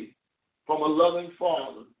away from a loving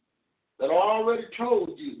Father that already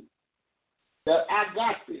told you that I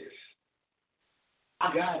got this?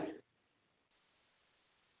 I got it.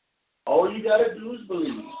 All you got to do is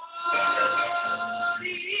believe.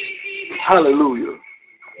 Hallelujah.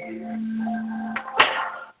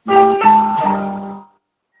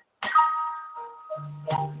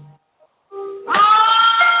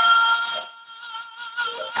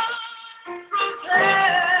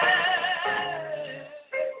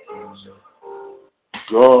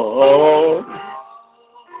 God.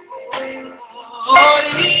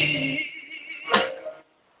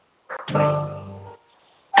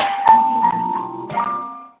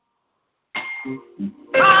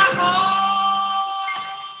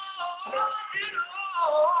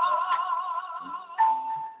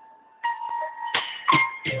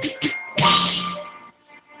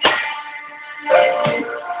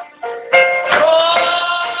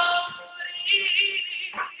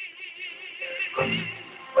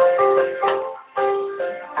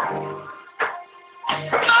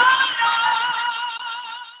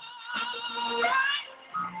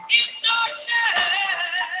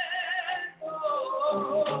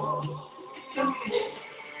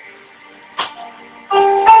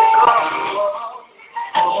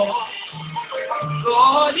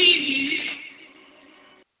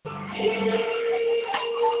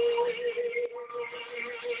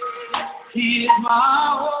 He is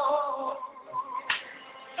my all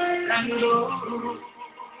and all.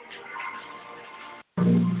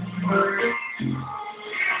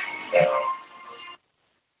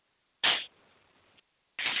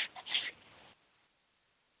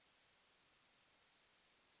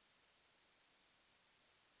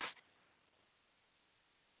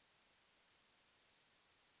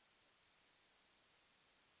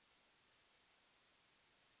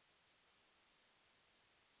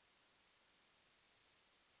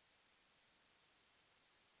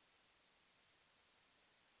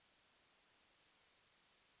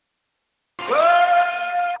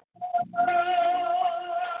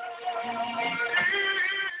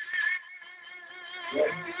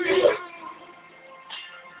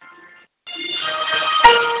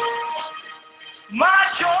 My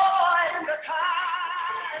joy in the God.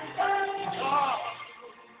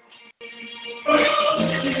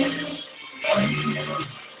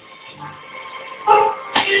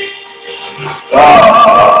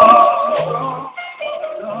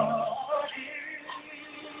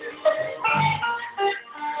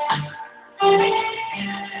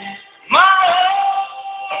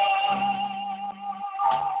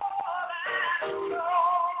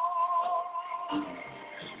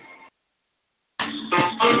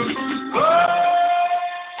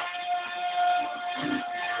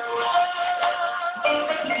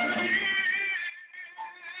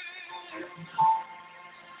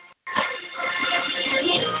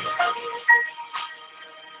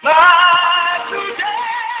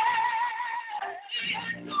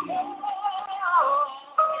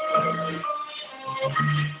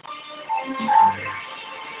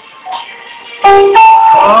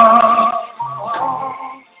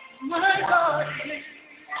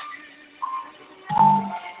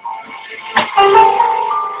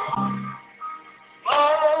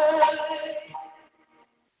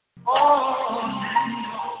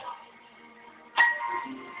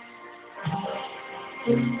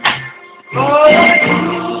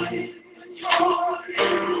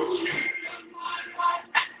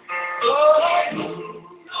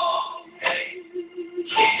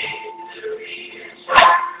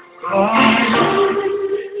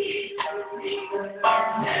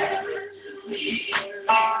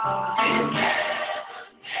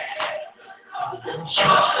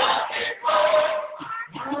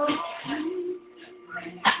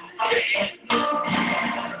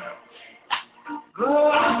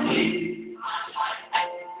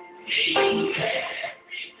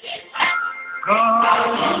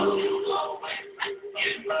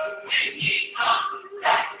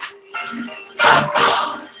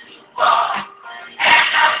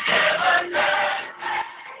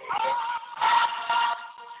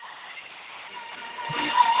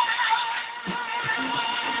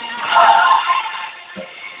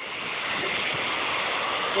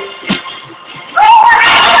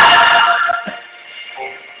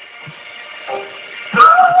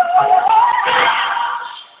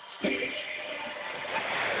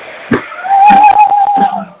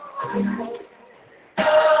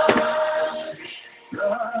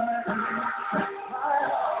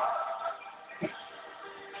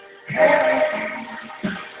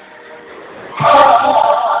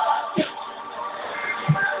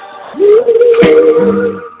 This is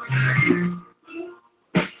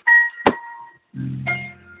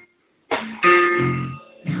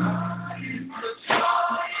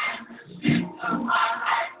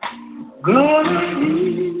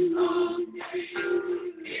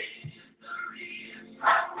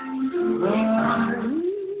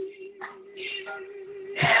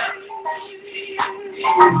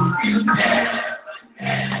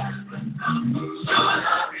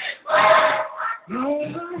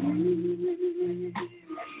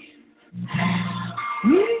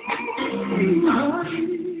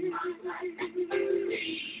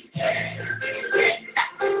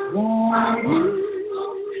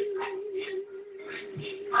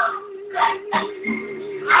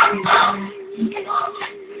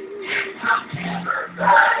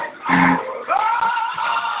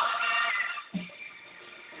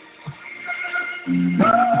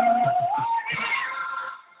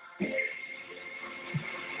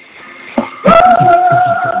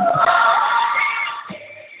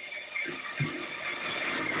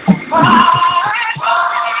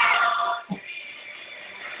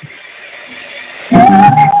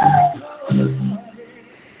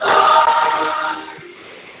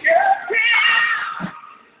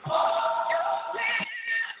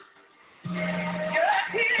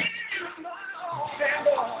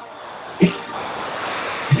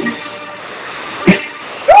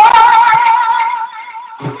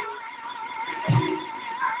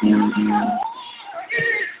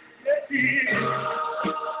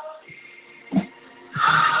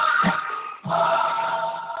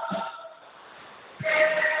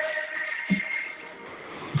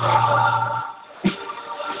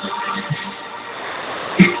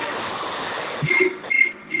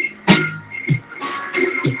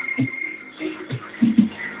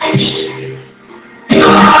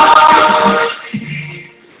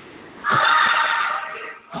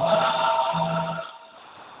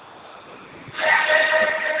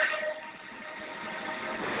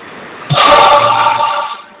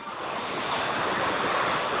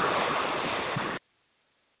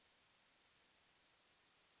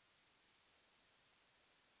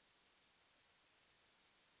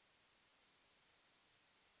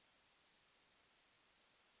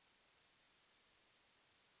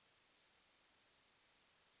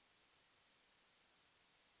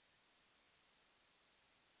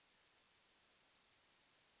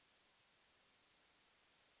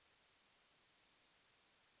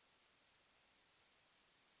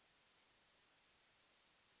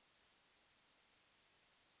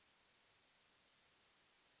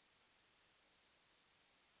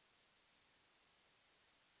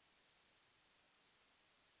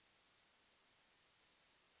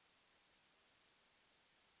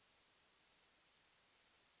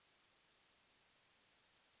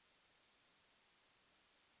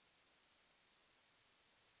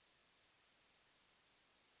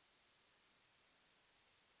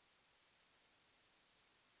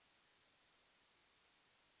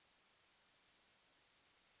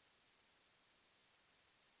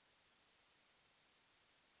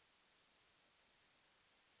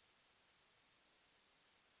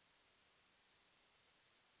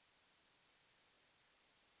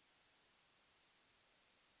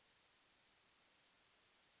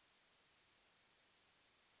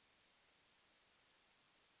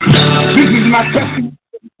my testimony,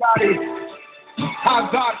 everybody, how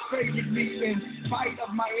God favored me in spite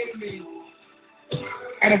of my enemies.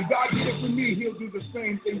 And if God did it for me, he'll do the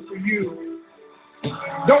same thing for you.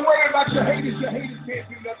 Don't worry about your haters. Your haters can't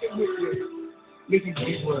do nothing with you. Listen to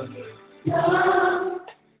these words. Love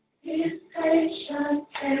is patient,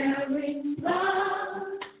 caring. Love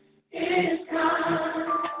is kind.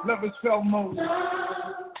 Love is felt most.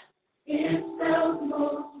 Love is felt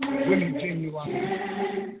most when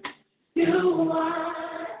genuine. You are.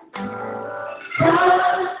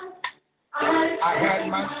 Love, I had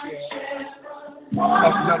my share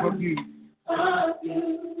of love abuse,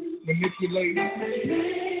 manipulated,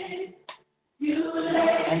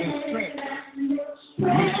 and in strength,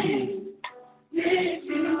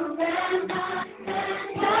 misuse.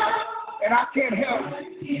 And I can't help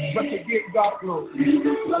but to give God glory.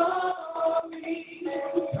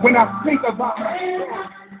 When I think about my story,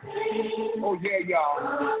 oh yeah, y'all,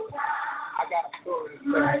 I got a story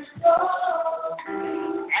to tell.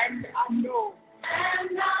 And I know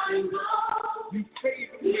you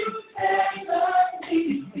favored me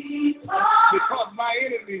because my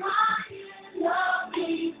enemies,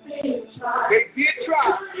 they did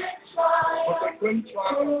try, but they couldn't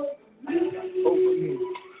try over me.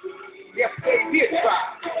 Yes, they did try,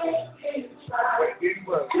 but it didn't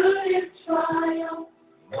work.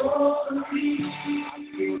 I'm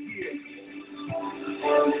still here.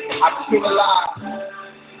 I'm still alive.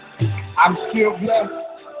 I'm still blessed.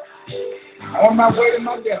 On my way to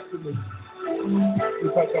my destiny.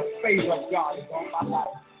 Because the favor of God is on my life.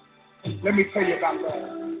 Let me tell you about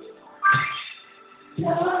that.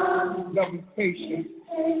 Love is patient.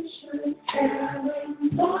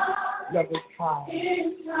 Love is kind.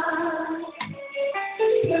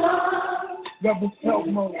 Love is self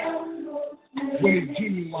mode when it's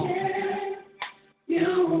genuine. I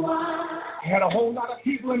had a whole lot of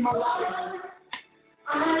people in my life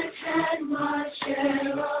I've had my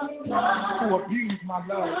share of love. who abused my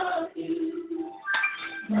love.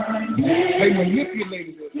 They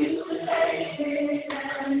manipulated it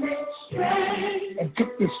and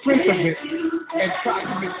took the strength of it and tried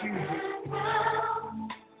to misuse it.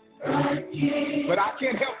 But I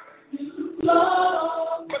can't help it.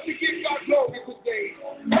 But to give God glory today.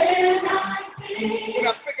 When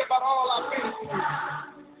I think about all I've been through,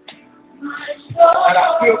 and I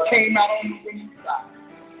still came out on the winning side.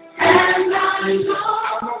 I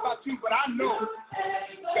don't know about you, but I know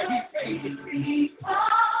that He favored me.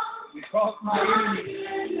 Because my enemies,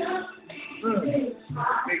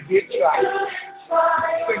 they did try.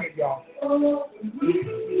 Sing it, y'all.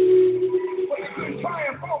 But it's been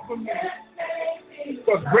triumph over me.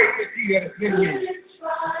 Because great is He that is in me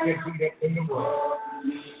than He that's in the world.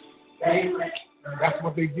 That's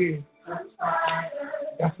what they did.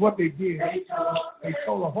 That's what they did. They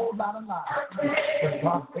told a whole lot of lies. But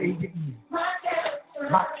God favored me.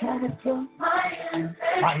 My character,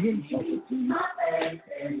 my integrity,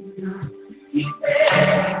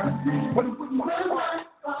 but it would not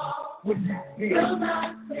fall, would not fail,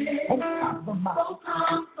 won't compromise.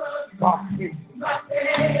 God favored me. I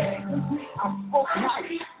spoke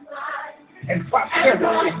life and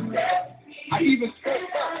prosperity. I even spoke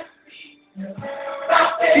up.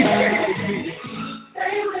 He favored me.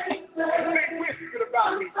 They whispered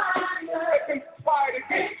about me. They conspired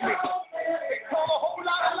against me. They told a whole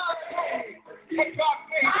lot of lies on me. But God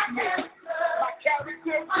favored me. My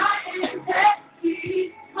character, my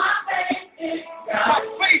integrity, my faith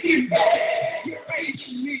in God. He favored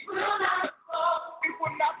me. It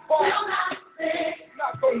will not fall.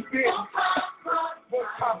 Not going to bend. Won't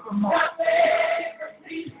compromise.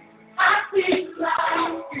 I speak life. I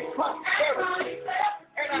speak prosperity.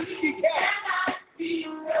 And I speak health. They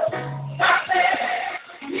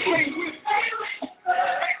conspired.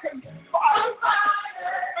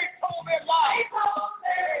 They told their lies.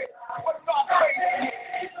 But God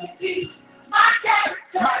favored me. My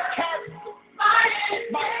character, my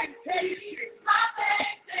integrity,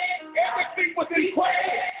 everything was in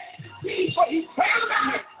question. But He favored me.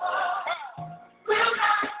 I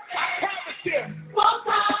promised Him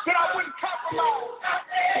that I wouldn't compromise.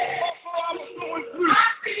 Also, I was going through.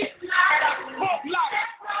 And I spoke life.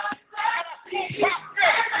 And I spoke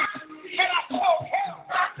prosperity. And I spoke health.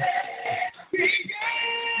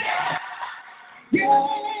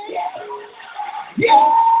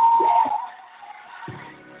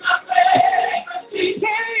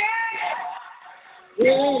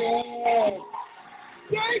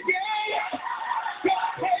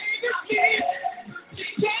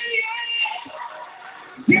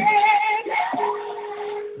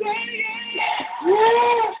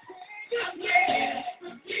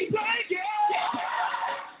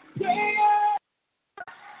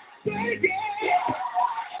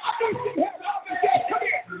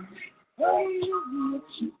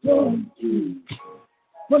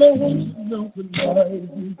 But I want you to know tonight,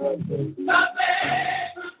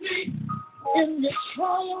 in your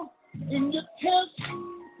trial, in your test,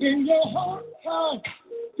 in your hard time,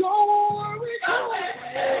 don't worry,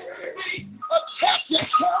 attack your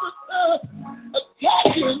character,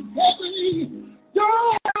 attack your integrity,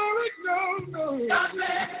 don't worry, no.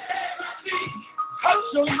 Touch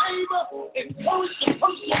your neighbor, encourage the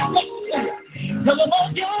person next to you. Tell them I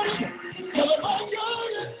got it,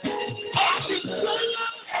 I can say it.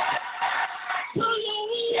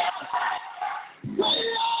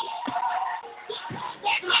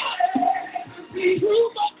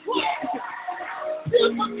 Through my prayer,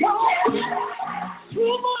 through my God,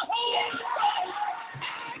 through my heart,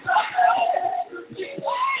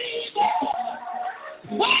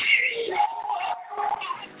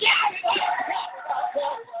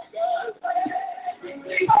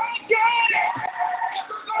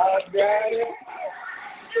 I got it.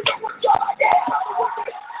 You know what God I got?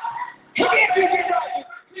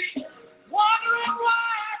 Wondering why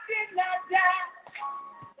I did not die.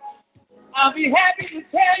 I'll be happy to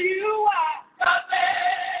tell you why.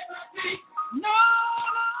 No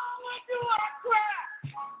longer do I cry.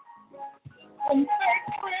 And fake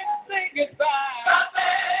friends say goodbye.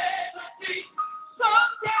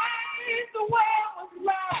 Sometimes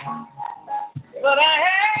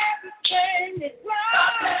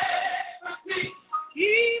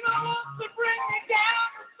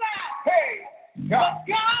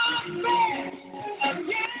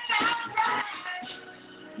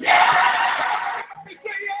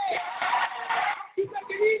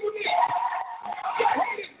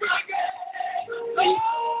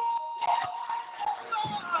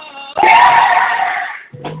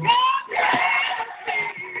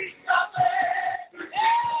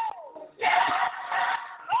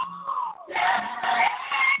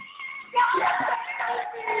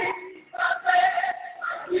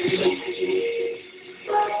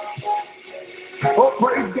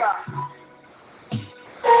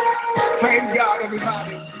right,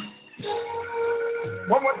 everybody.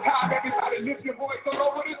 One more time, everybody, lift your voice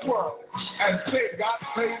all over this world and say, God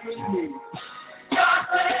favors me. God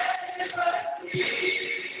favors me.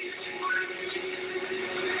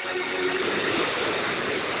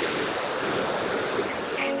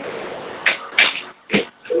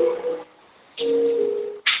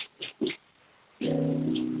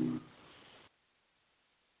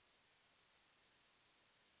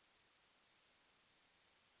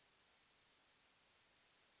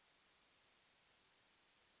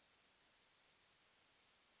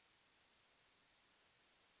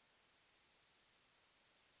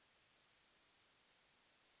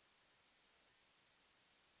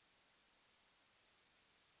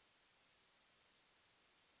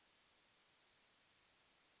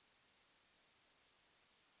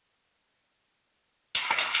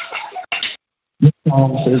 This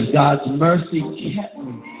song says, God's mercy kept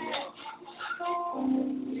me,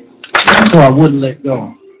 so I wouldn't let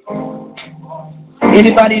go.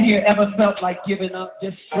 Anybody in here ever felt like giving up,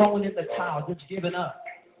 just throwing in the towel, just giving up?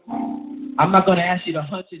 I'm not going to ask you to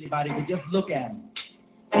hunch anybody, but just look at them.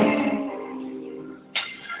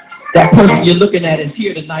 That person you're looking at is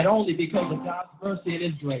here tonight only because of God's mercy and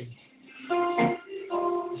His grace.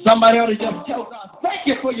 Somebody ought to just tell God, thank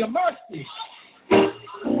you for your mercy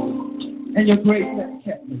and your grace that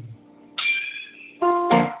kept me.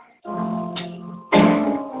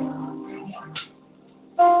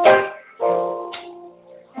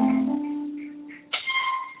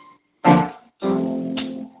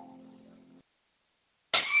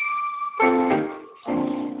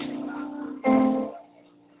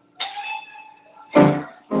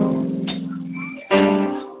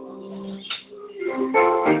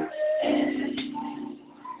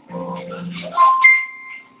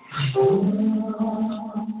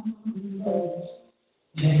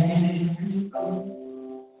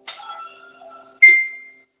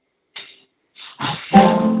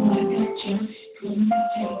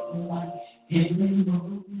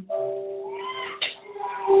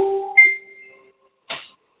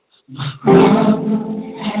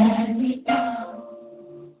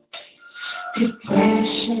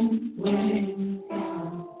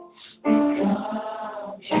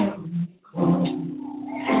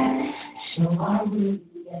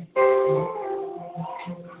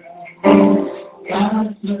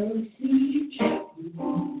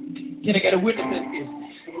 Can I get a witness in here?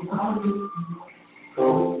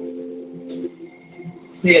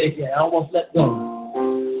 Say it again. I almost let go.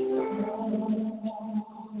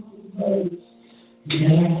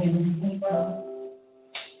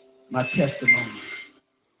 My testimony.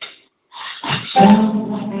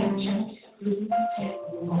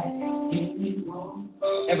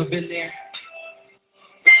 Ever been there?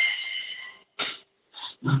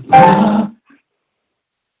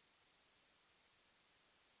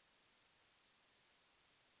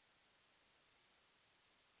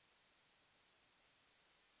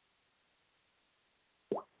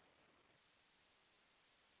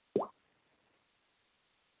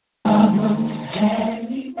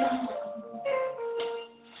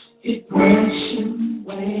 Depression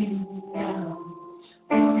weighing down,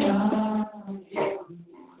 God help me.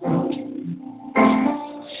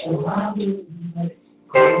 So I will let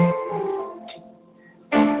go.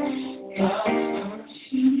 God's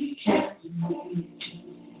mercy kept me,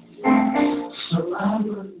 so I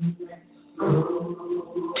will let go.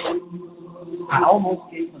 I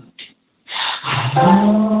almost gave up. I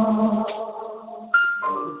almost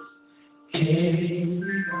gave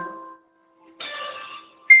up.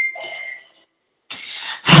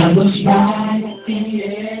 I was right at the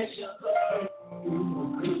edge of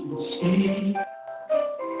the sea.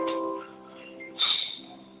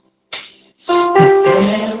 The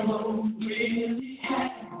devil really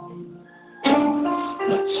had me,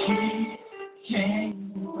 but she came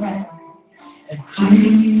around and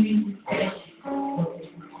freed me.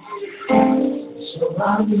 So I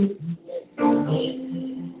will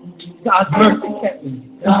God's mercy kept me.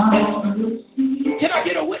 God's mercy. Can I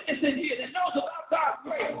get a witness in here that knows about God's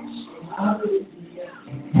grace?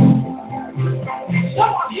 So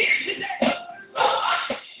I'm here today.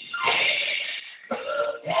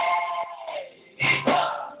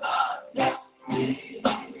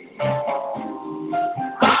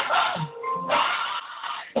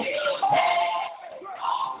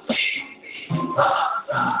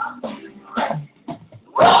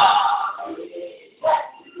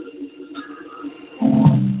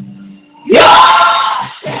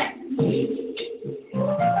 Yeah!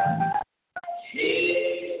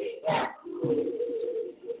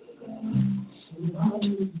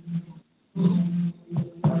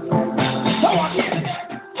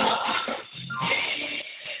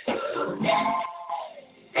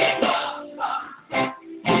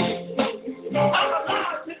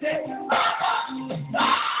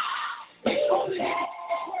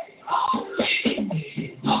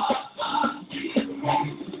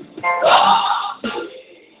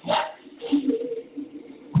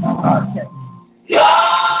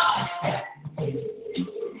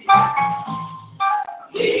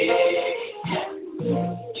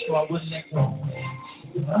 so I wouldn't let go.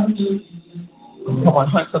 Come on,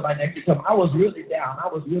 hunt somebody next to you. I was really down.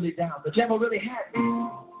 The devil really had me.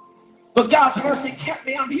 But God's mercy kept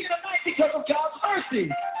me. I'm here tonight because of God's mercy.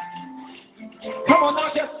 Come on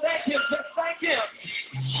now, just thank him. Just thank him.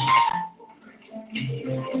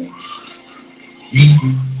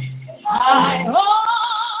 I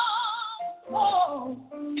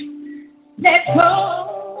let go.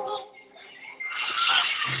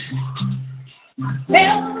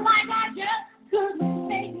 Felt like I just couldn't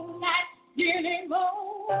take that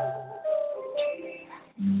anymore.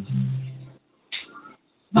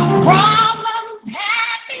 My problems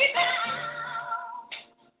had me down.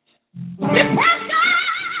 Depression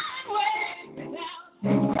weighed me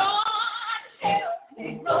down. God help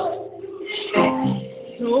me go,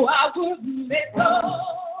 so I wouldn't let go.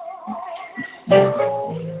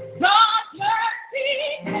 God's mercy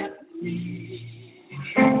kept me,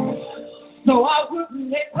 so I wouldn't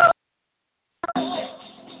let go.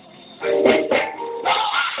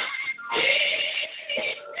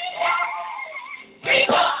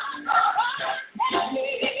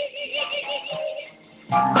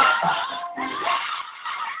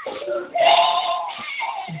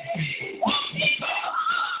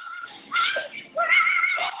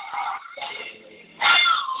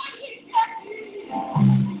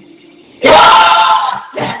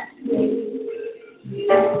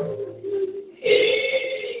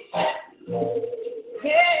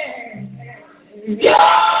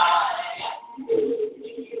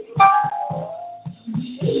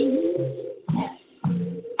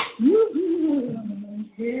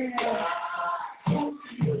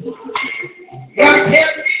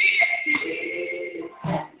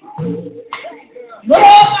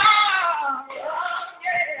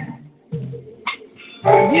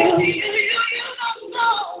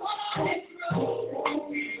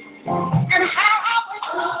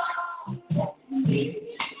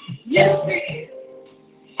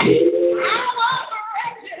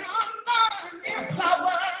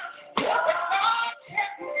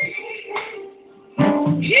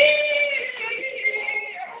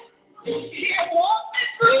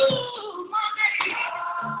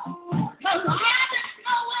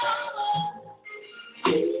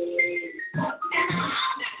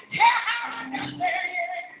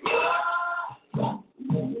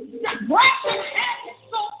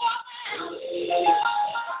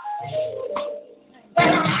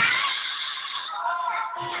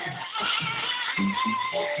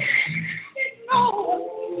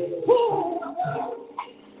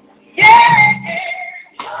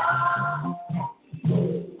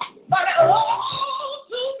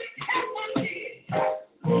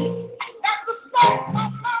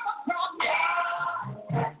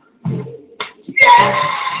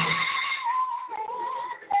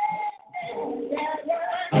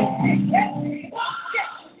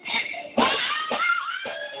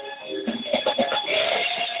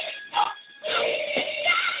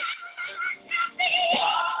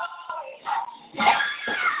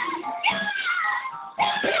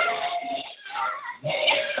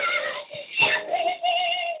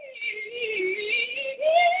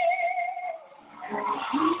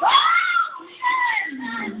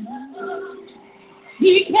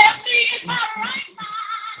 He kept me in my right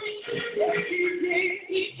mind.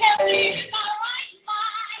 He kept me in my right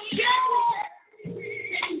mind. Yeah.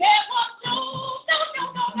 And there was no.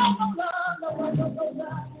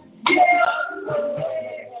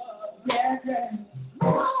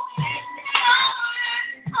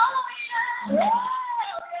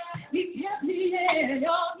 He kept me in,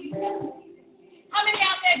 y'all. He kept me. How many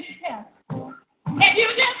out there he kept? If you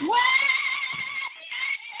just wait.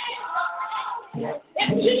 If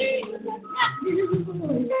Jesus has kept you,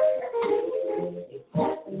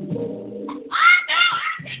 I know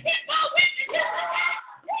I can get my witness.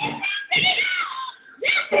 Yes, he is.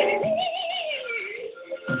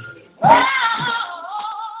 Oh,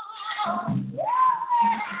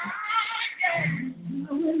 I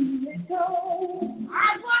wouldn't let go.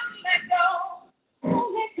 I wouldn't let go.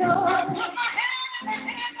 Won't let go. I put my hand in the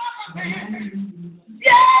hand of my man.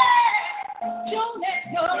 Yeah, don't let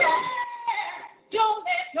go. Don't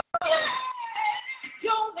let go.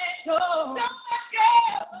 Don't let go. Don't let go.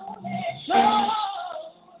 Don't let go.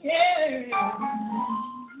 Yeah.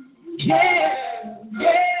 Yeah.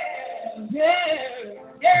 Yeah.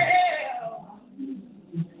 Yeah. Yeah.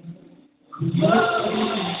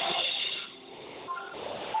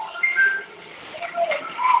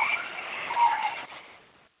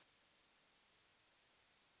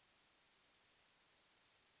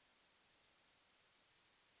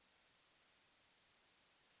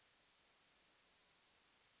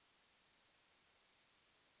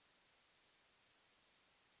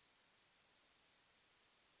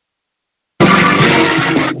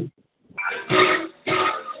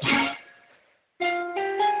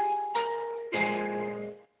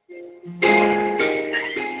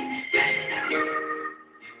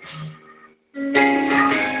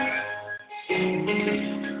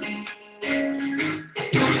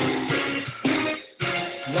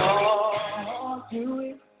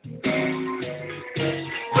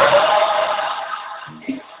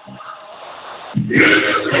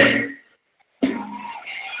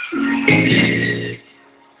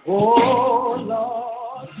 Oh,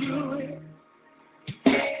 Lord, do it.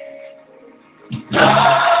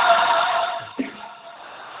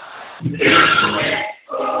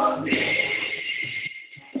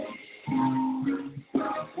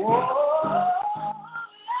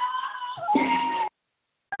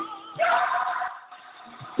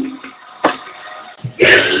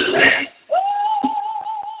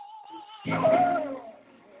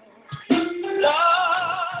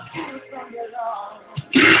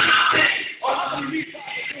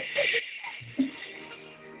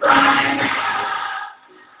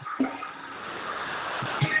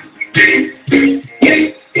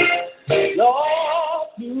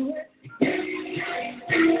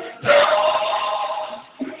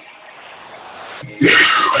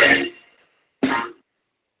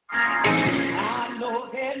 I know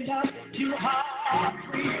there's nothing too hard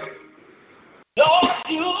for you. Lord,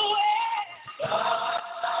 do it.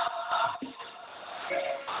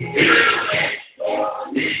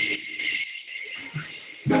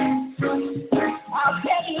 I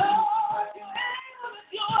said, Lord,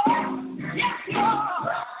 you are. Yes,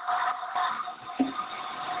 Lord.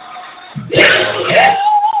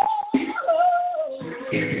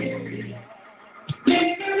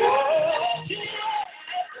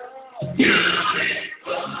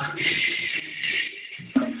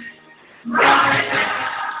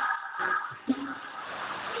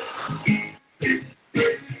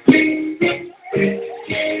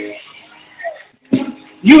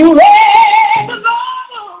 You read the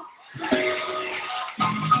Bible.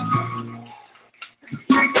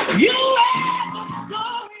 You read the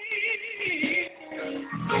story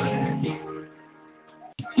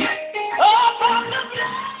about the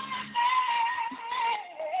blood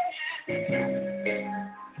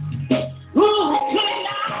who could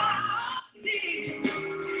not see.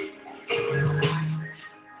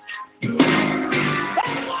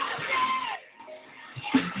 That's what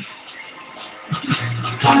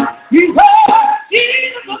he heard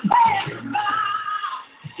Jesus was passing by.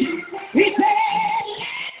 He said,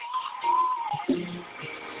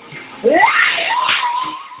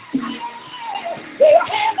 they'll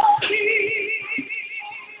have no peace.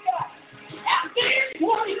 And this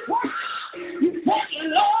one is what you said,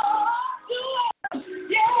 Lord, do it.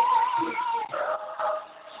 Yeah.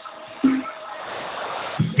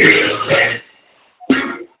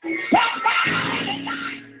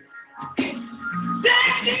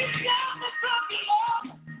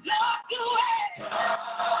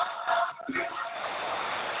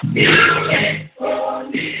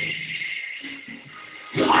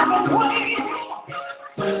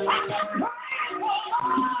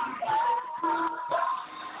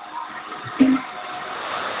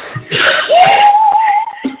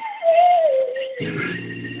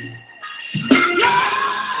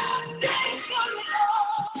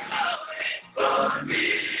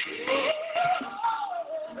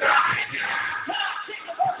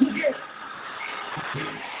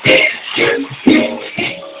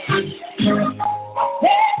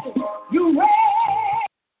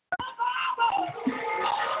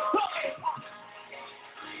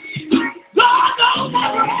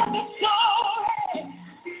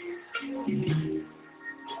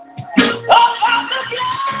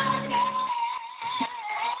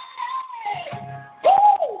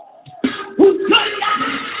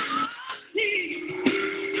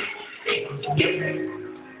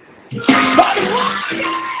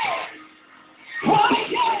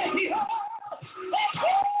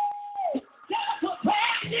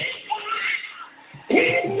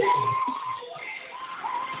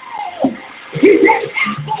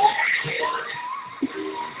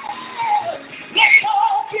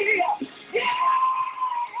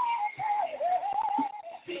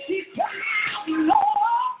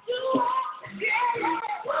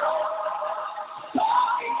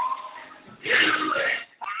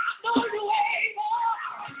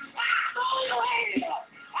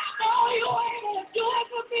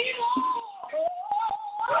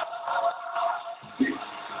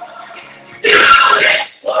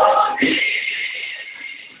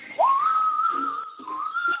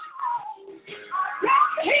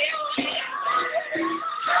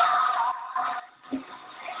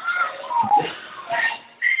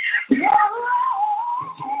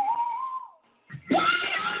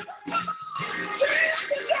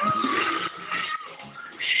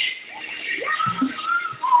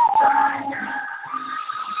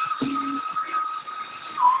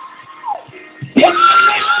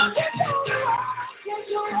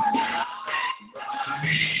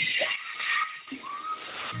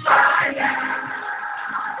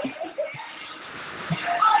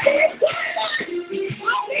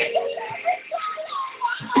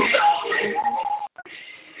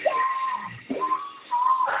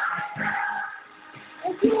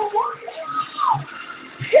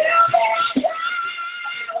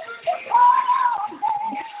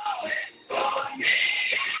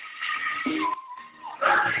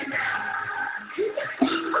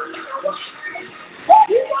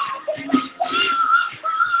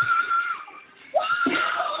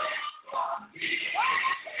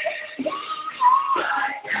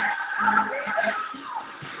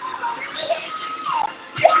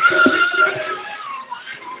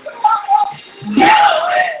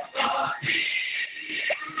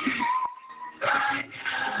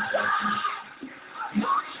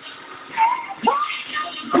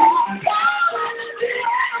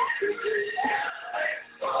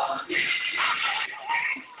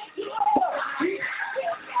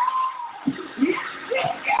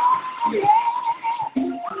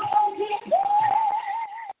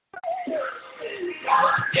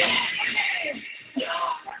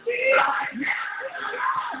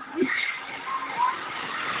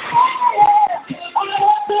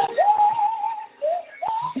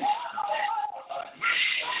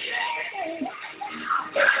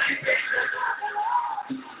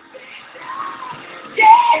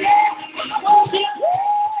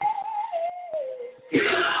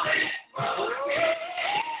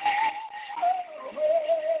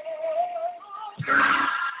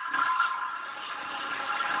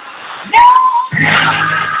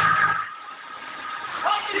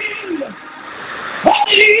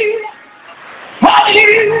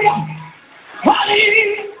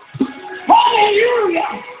 Hallelujah. Hallelujah.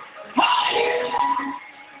 Hallelujah.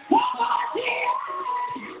 Come on, Jesus.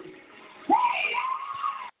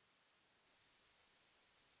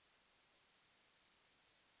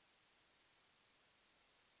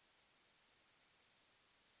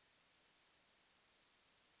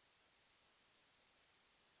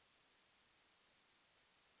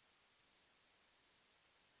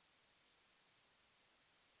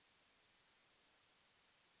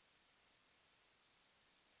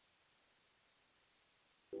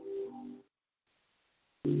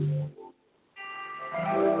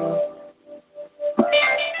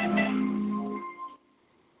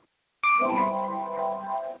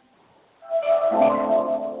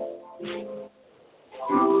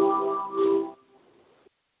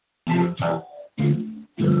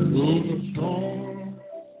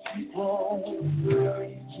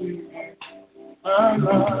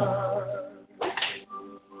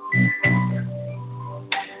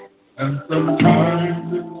 And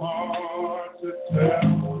sometimes it's hard to tell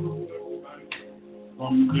the night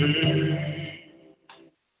from day.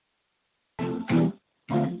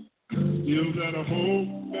 Still that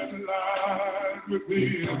hope that lies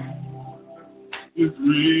within is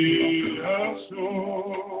reassured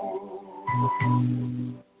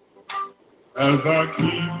as I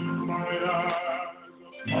keep my eyes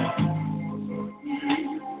upon the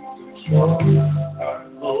shore. I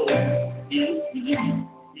know you keep.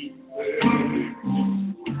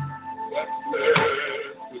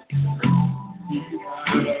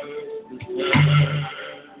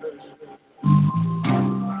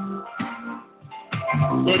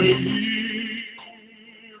 But if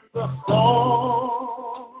the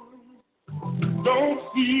storm don't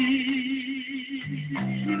cease,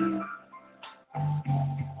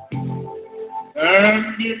 and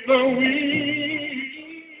if the wind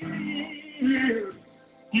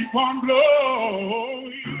keep on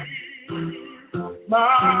blowing,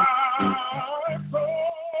 my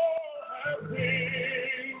soul has been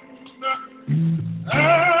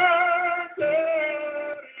and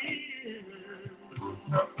there is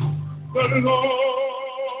the Lord.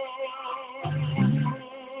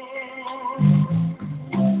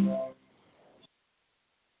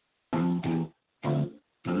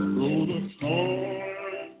 Though the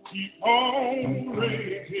storm keep on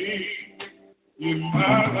raging in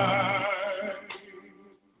my life,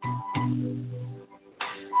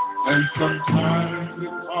 and sometimes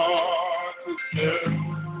it's hard to tell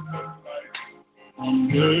the light from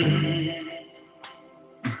day.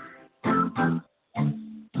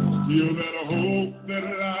 Still that hope that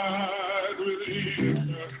lies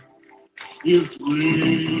within is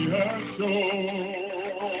reassured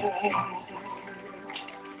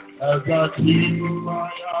as I keep my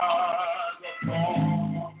eyes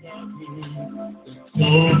upon the hill. So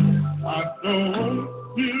I don't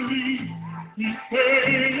believe He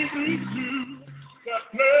takes me to that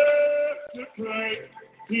blessed place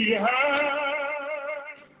He has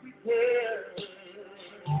prepared.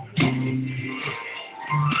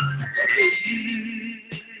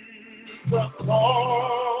 The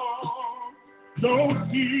storm don't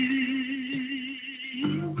cease,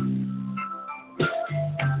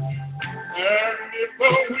 and if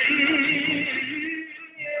the wind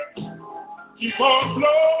keep on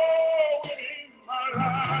blowing in my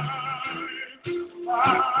life,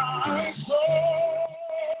 my soul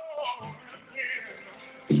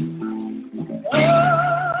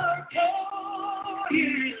and God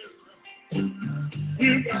is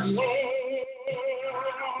in the Lord.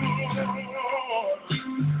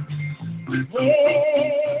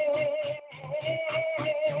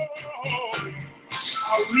 I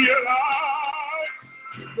realize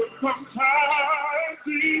that sometimes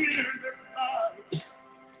in this life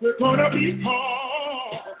we're gonna be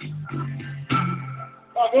caught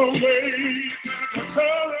by the waves and the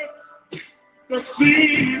current, the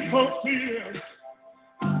sea fulfilled.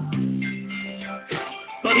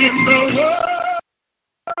 But in the world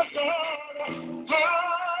of God,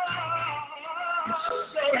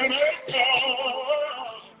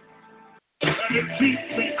 and it keeps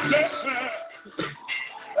me steadfast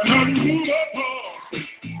and unmovable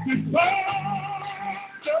despite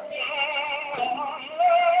the clouds.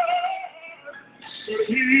 But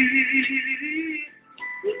He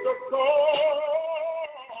with the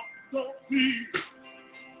storm don't cease,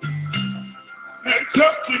 and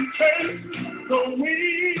just in case the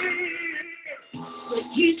wind will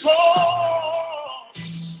keep on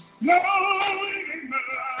blowing in my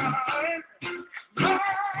life, my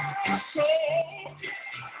soul,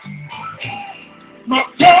 my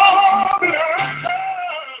God,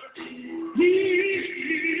 He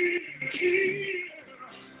is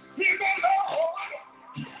the Lord.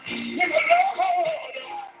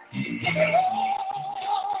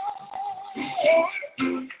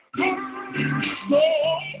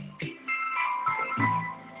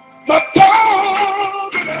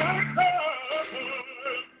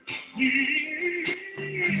 He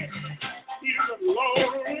is the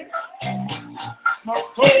Lord. My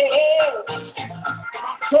soul,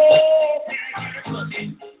 my soul.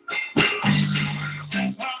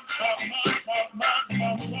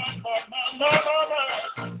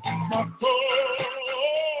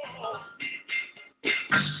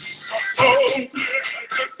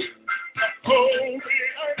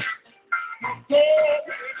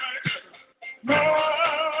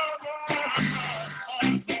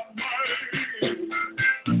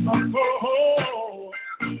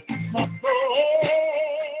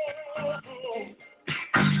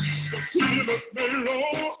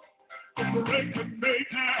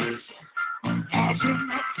 I should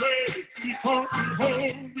not say because you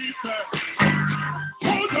hold me back.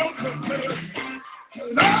 Hold on to me.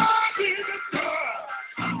 Love is the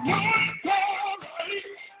time. One call right.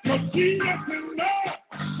 But Jesus is not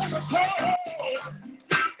on the call.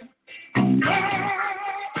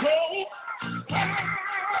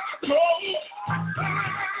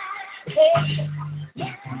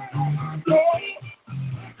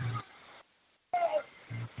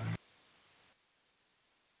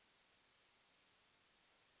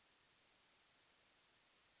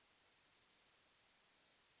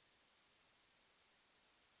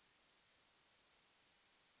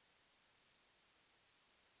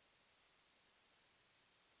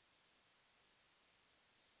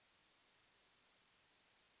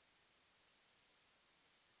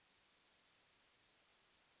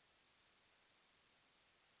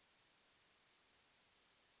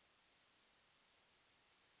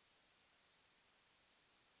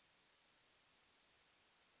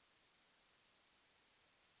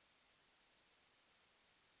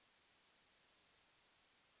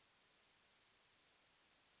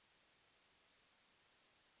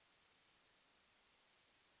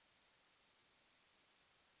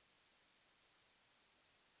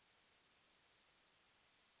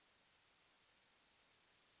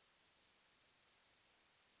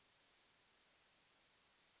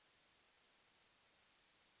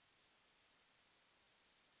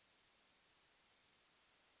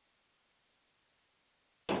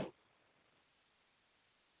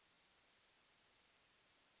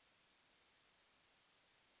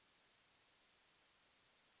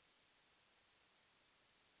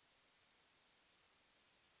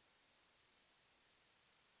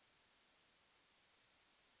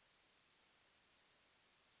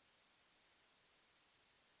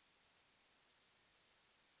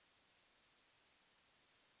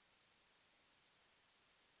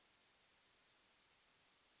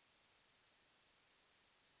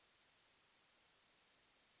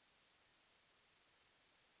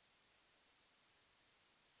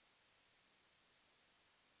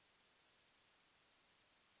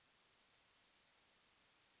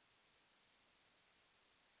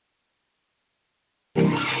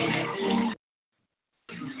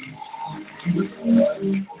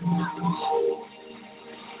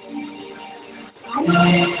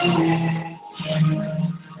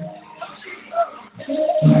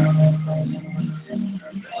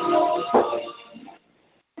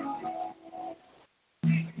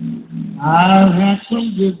 I've had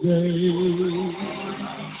some good days.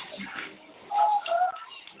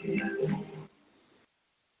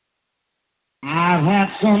 I've had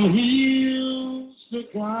some hills to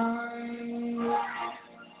climb.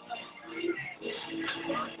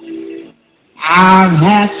 I've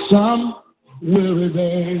had some weary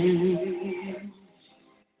days.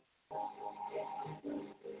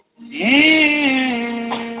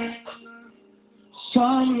 And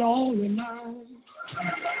some lonely nights.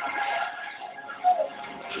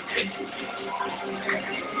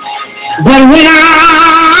 But when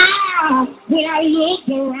I look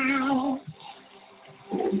around,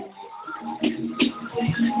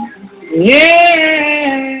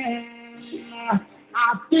 yeah,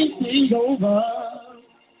 I think things over.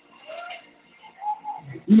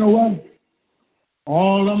 You know what?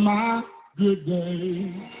 All of my good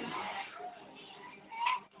days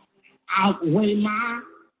outweigh my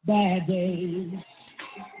bad days.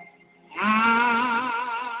 I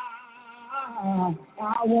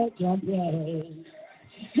won't complain.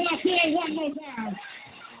 Can I say it one more time?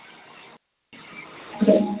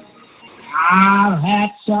 I've had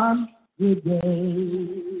some good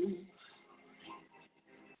days.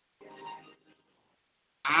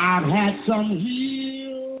 I've had some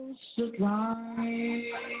hills to climb.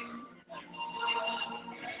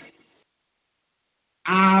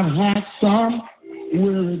 I've had some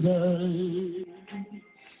weary days.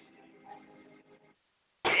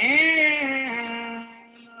 And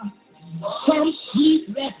some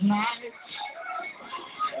sleepless nights.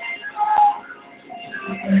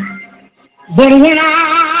 But when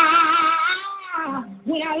I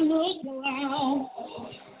look around,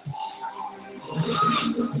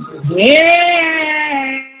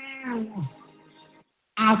 yeah,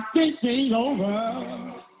 I think things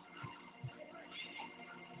over.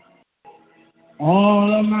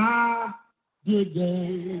 All of my good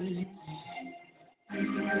days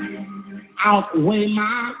outweigh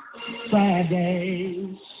my bad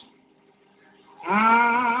days.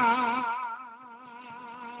 I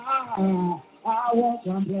won't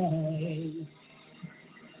complain.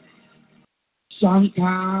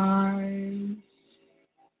 Sometimes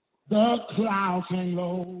the clouds hang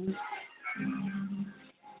low.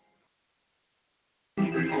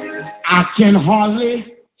 I can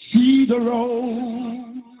hardly see the road.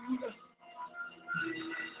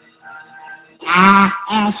 I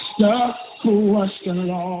asked the question,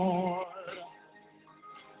 Lord,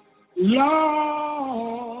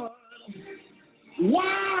 Lord,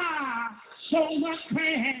 why so much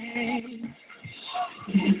pain?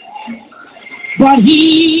 But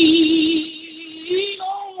he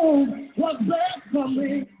knows what's best for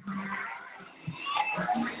me.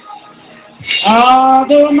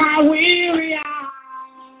 Although my weary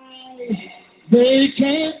eyes, they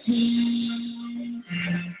can't see.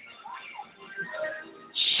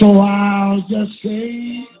 So I'll just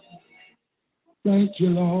say, thank you,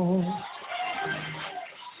 Lord.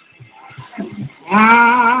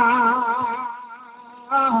 I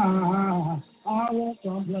won't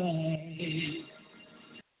complain.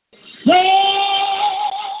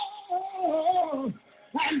 Oh,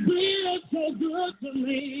 and been so good to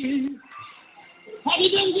me. Have you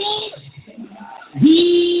been good?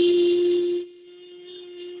 He's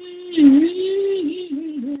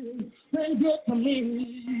been good to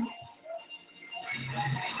me.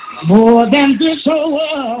 More than this whole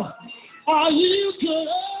world, all you could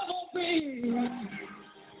ever be.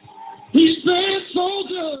 He's been so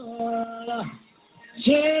good.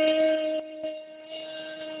 Tell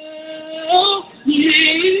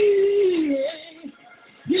me.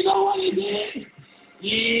 You know what he did?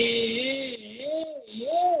 Yeah.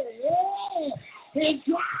 He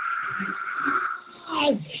dried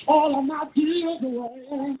all of my tears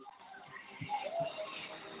away.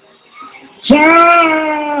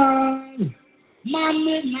 Turn my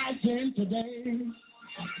midnight in today.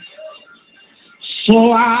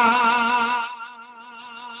 So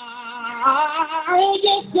I'll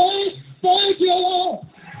just say thank you, Lord.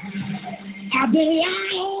 I've been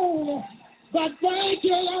lied on, but thank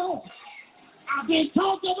you, Lord. I've been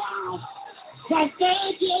talked about, but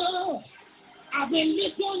thank you, Lord. I've been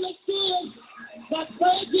misunderstood, but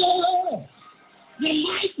thank you, Lord. You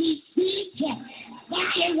might be sick,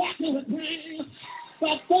 I ain't walking with pain,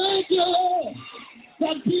 but thank you, Lord.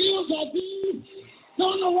 The bills are due,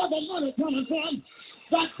 don't know where the money's coming from,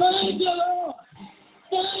 but thank you, Lord.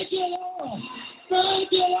 Thank you, Lord.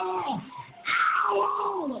 Thank you, Lord.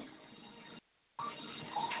 Ow!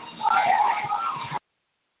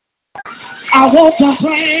 I won't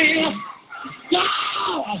complain.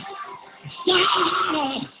 God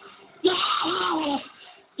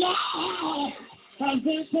has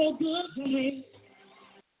been so good to me.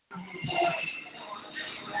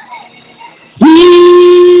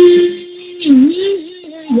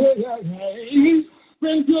 He's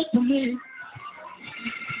been good to me.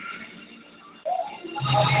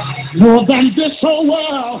 More than this whole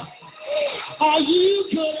world, all you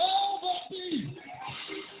could ever be.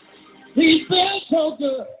 He's been so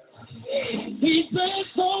good. He's been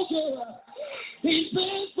so good. He's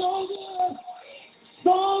been so good.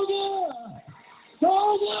 So good.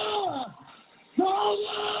 So good. So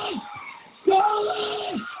good. So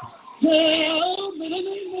good. Tell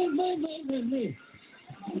me.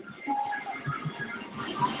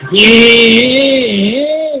 Yeah.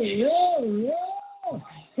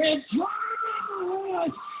 And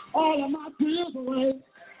drive all of my tears away.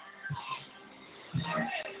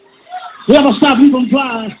 You ever stop you from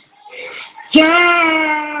flying?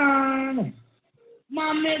 Turn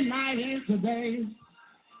my midnight in today.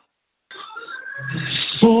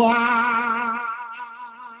 So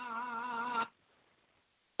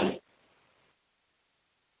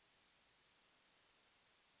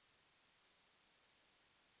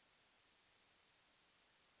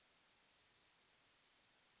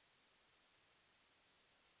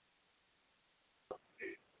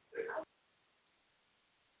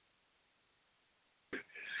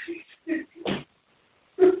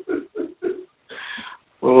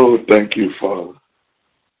Oh, thank you, Father.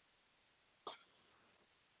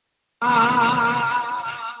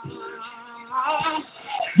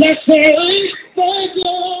 Just say thank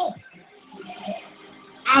you.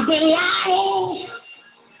 I've been lied on,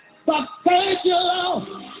 But thank you, Lord.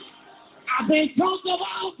 I've been talked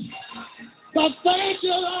about. But thank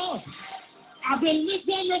you, Lord. I've been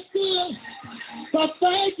misunderstood. But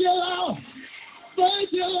thank you, Lord.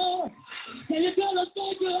 Thank you, Lord. Can you tell us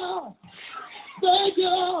thank you, Lord? Thank you,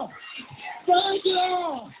 Lord. Thank you,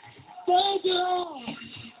 Lord. Thank you, Lord.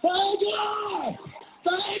 Thank you, Lord.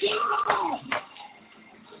 Thank you, Lord.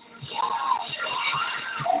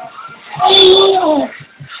 Hallelujah.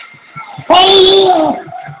 Hallelujah.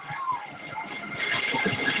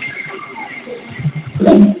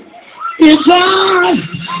 It's God.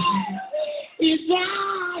 It's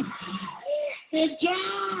God. It's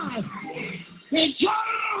God. It's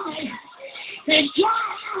God. It's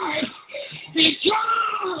God. It's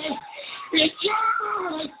God. It's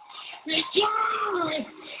God. It's God.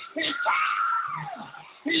 It's God.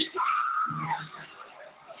 It's God.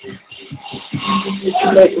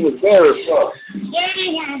 That was very fun. Daddy,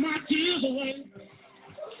 why am I tears away?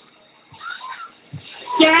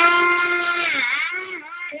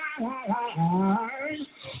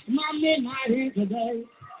 My midnight here today.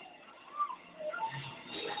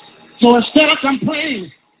 So instead of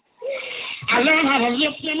complaining, I learned how to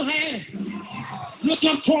lift them hands, look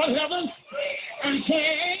up toward heaven, and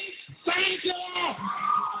say, thank you, Lord.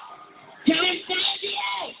 Tell him, thank you,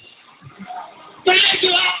 Lord. Thank you,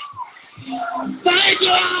 Lord. Thank you,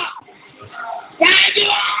 Lord. Thank you,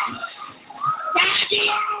 Lord. Thank you, Lord. Thank you,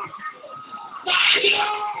 Lord. Thank you,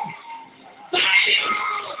 Lord. Thank you,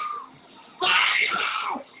 Lord.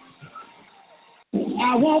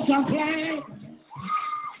 I won't complain.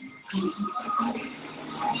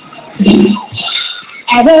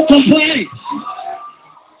 I won't complain.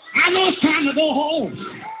 I know it's time to go home,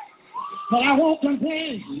 but I won't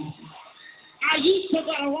complain. I used to,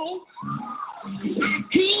 but I won't. I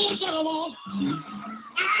could, but I won't.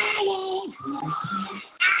 I won't.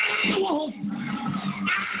 I won't.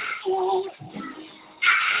 I won't.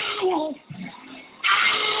 I won't.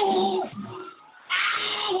 I won't.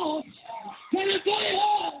 I won't. Can you say it?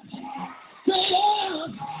 Say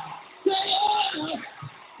it. Say it.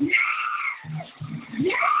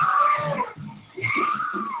 Yeah.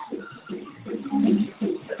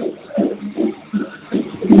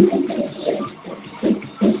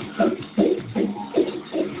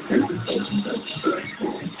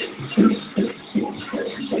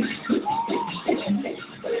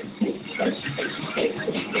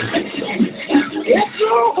 It's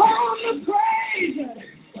so hard to praise.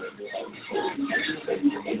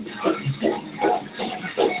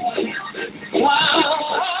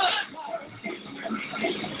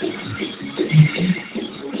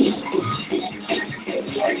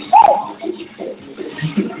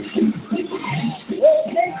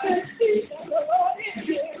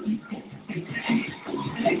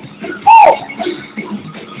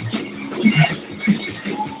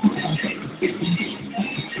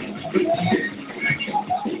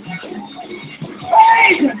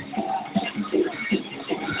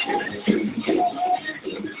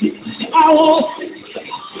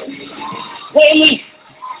 Wait a minute.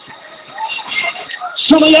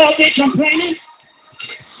 Some of y'all been complaining.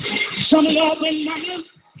 Some of y'all been mumbling.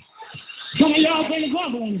 Some of y'all been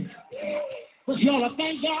grumbling. But you ought to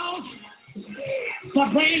thank God for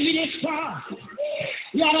bringing you this far.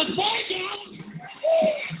 You ought to thank God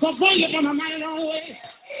for bringing you from a mighty long way.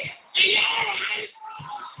 And you're all right.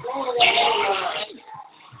 And you're all right.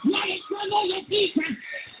 You ought to stand on your feet.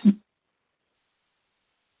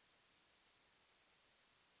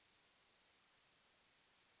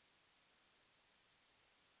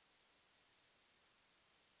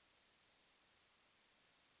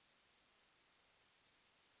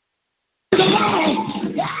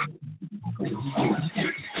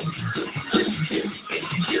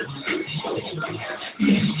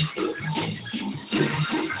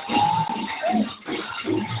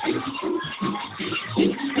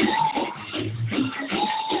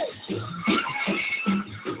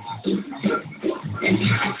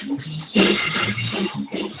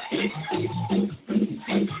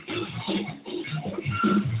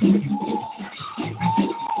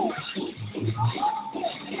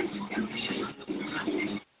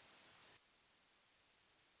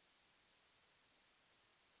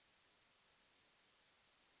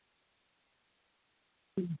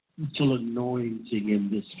 Spiritual anointing in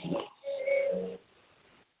this place.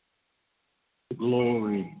 The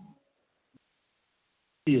glory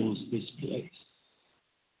fills this place.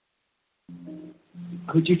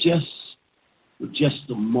 Could you for just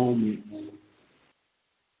a moment,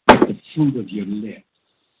 with the fruit of your lips,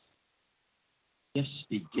 just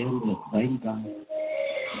begin to thank God?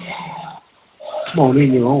 Come on,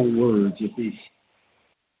 in your own words,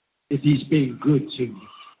 if he's been good to you.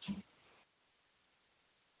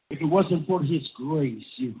 If it wasn't for his grace,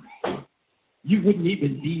 you wouldn't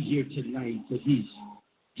even be here tonight. But he's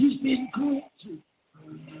been good to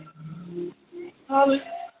you. Hallelujah.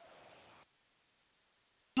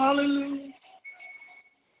 Hallelujah.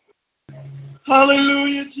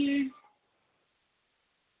 Hallelujah, Jesus.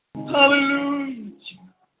 Hallelujah.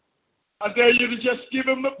 I dare you to just give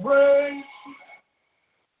him the praise.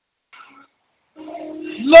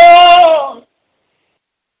 Lord,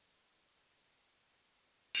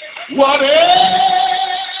 whatever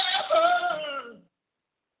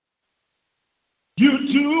you're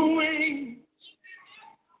doing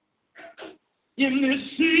in this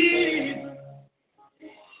season,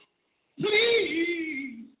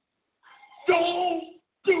 please don't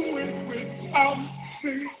do it without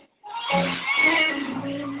me.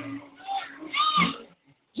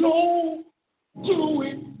 Don't do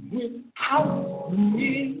it without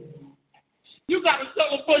me. You got to tell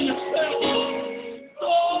it for yourself.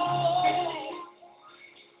 Oh,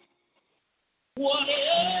 whatever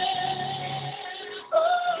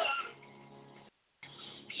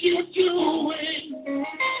you're doing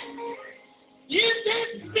in this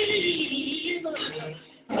season,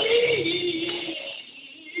 please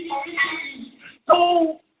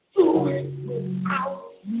don't do it without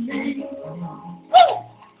me.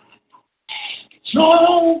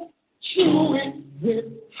 Don't do it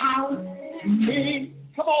without me.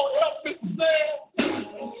 Come on, help me say,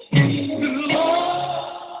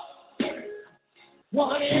 Lord,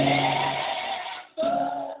 whatever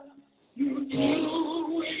you're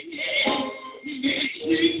doing in this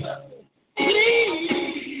season,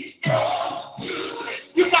 please don't do it.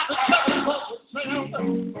 You got to tell them for yourself.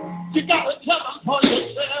 You got to tell them for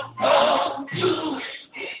yourself. Don't do it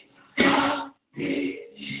without me.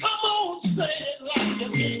 Come on, say it like you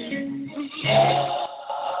mean it. Please no.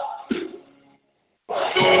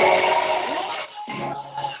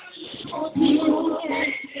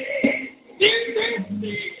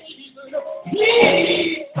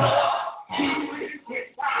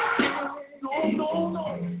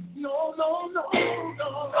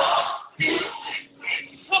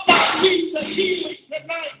 Somebody needs a healing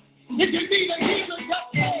tonight. If you need a healing, just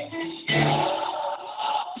say,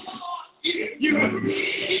 if you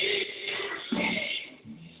need healing, no.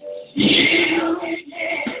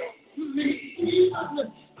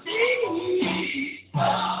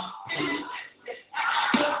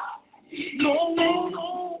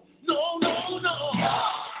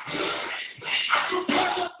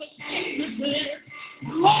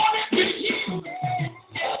 Lord, if you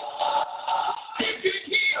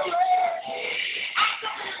heal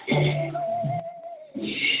it,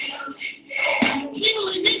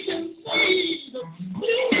 healing is in seed.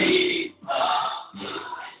 Please.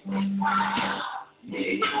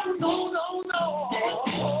 No.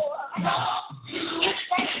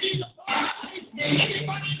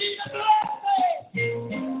 Anybody need a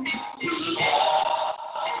blessing?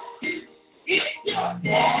 It's your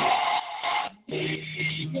day.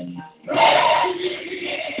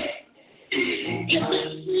 In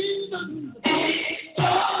this season, I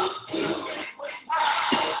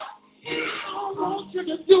don't want you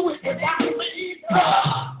to do it without me.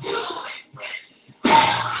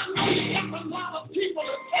 I know you got a lot of people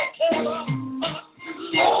to take care of.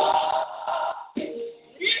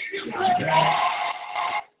 If you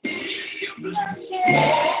bless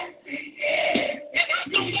it, and I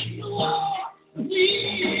know that you are,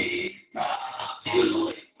 please do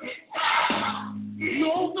it.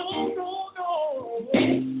 No.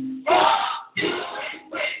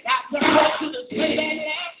 That's the person to say that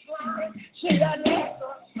last line. Say that last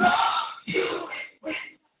line.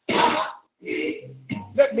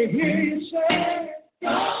 Let me hear you say,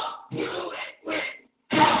 don't do it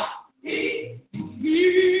without me.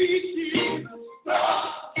 Please, Jesus,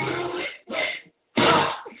 don't do it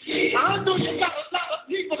without me. I know you got a lot of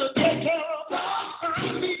people to take care of. I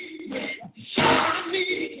need it.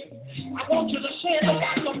 I want you to say it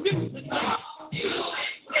like the music. Don't do it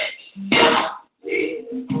without me.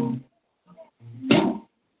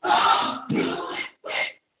 Don't do it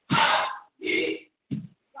without me.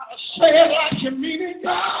 Say it like you mean it.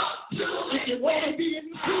 If you want to be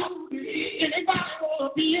included, anybody want to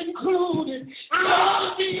be included? I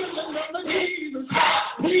want to be in the name of Jesus.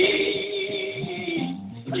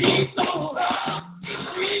 Please don't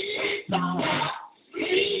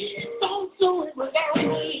do it without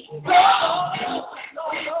me. No.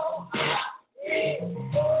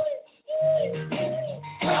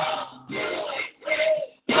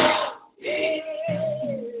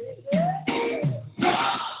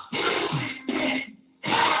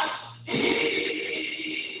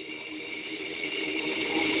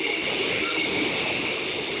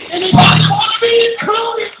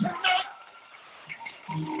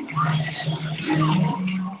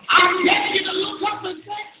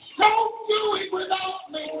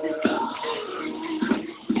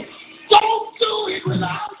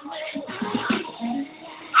 without me.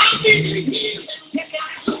 I need you healing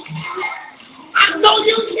tonight. I know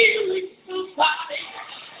you're healing somebody,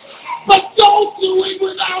 but don't do it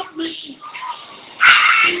without me.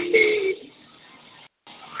 I need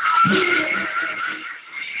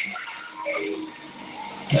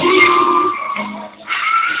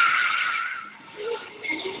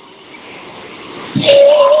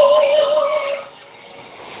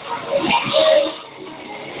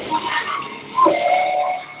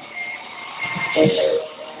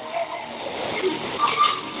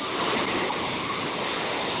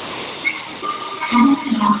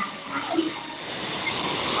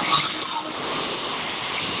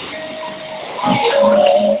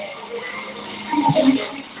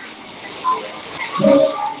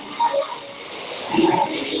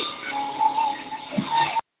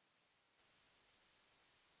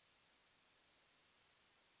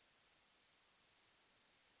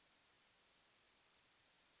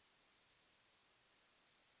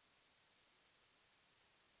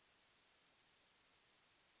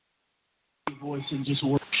your voice and just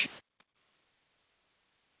worship.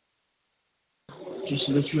 Just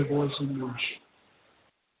lift your voice and worship.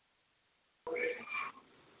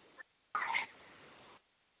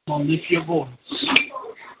 Come on, lift your voice.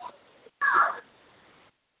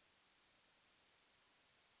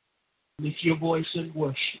 Lift your voice and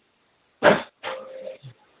worship.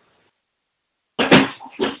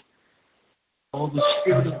 Oh, the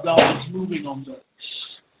Spirit of God is moving on this.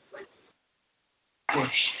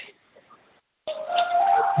 Worship.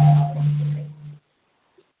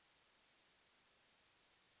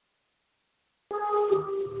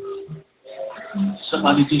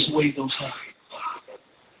 Somebody just wave those hands.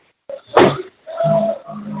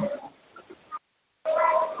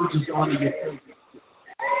 We just honor your presence.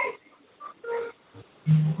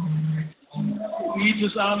 We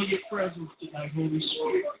just honor your presence tonight, Holy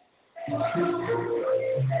Spirit.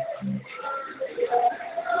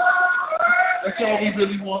 That's all we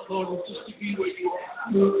really want, Lord, is just to be where you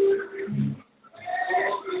are.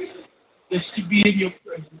 Just to be in your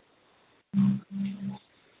presence.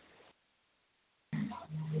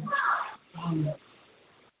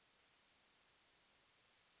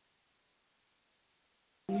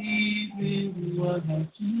 Even what I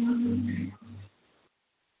do,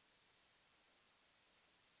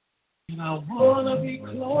 and I want to be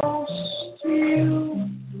close to you.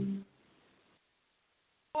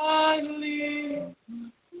 I live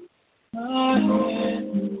my head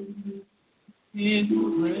in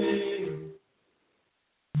prayer.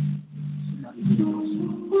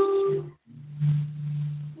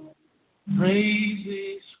 Praise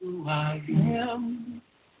is who I am.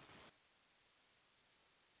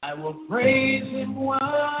 I will praise him while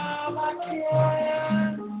I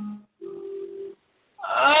can.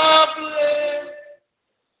 I bless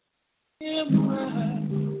him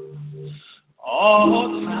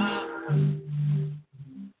all the time.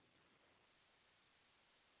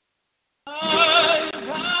 I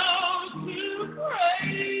vow to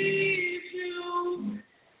praise you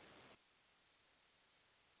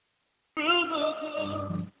through the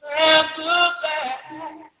good and the bad.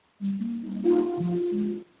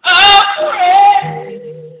 I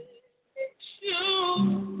praise you,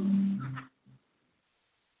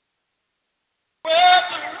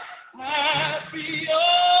 whether happy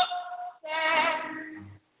or sad.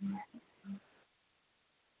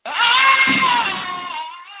 I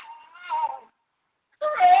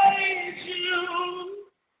praise you.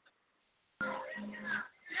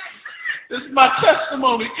 This is my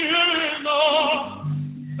testimony in all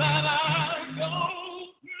that I go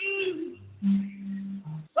through.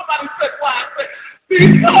 Somebody said why? I said,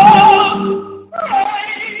 because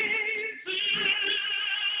praise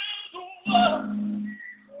is what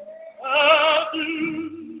I do.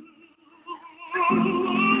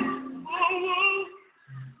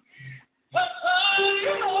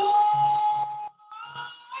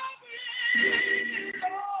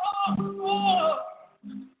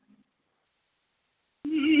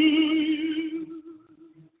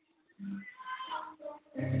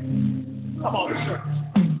 Come on, church.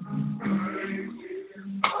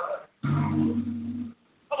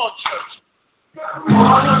 Come on, church. I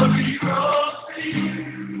want to be close to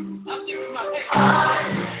you. I'll give you my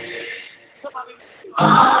hand. Somebody.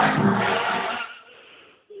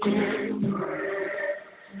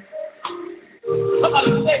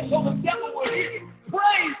 Somebody say, so the devil will hear you.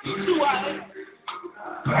 Praise is who I am.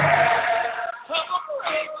 Come on,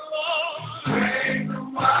 praise the Lord. Praise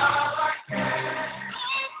him while I can.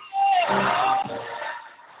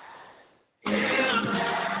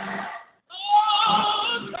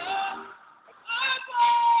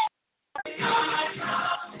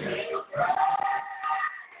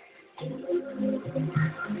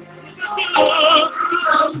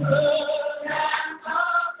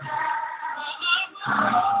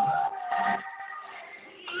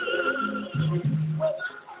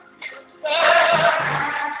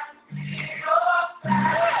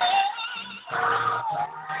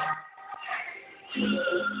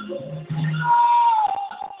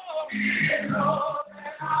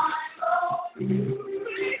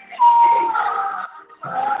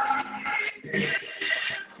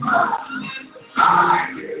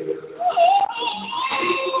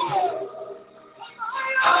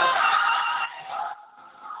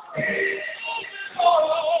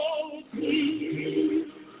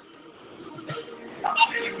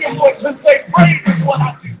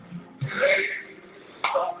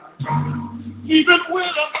 Even when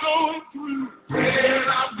I'm going through,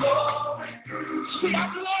 see,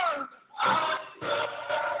 I've learned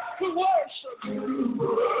to worship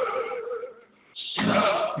you.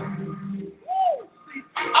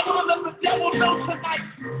 I'm going to let the devil know tonight,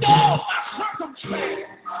 no, my circumstance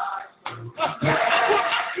will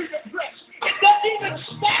not be depressed. It doesn't even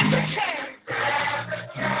stand a chance.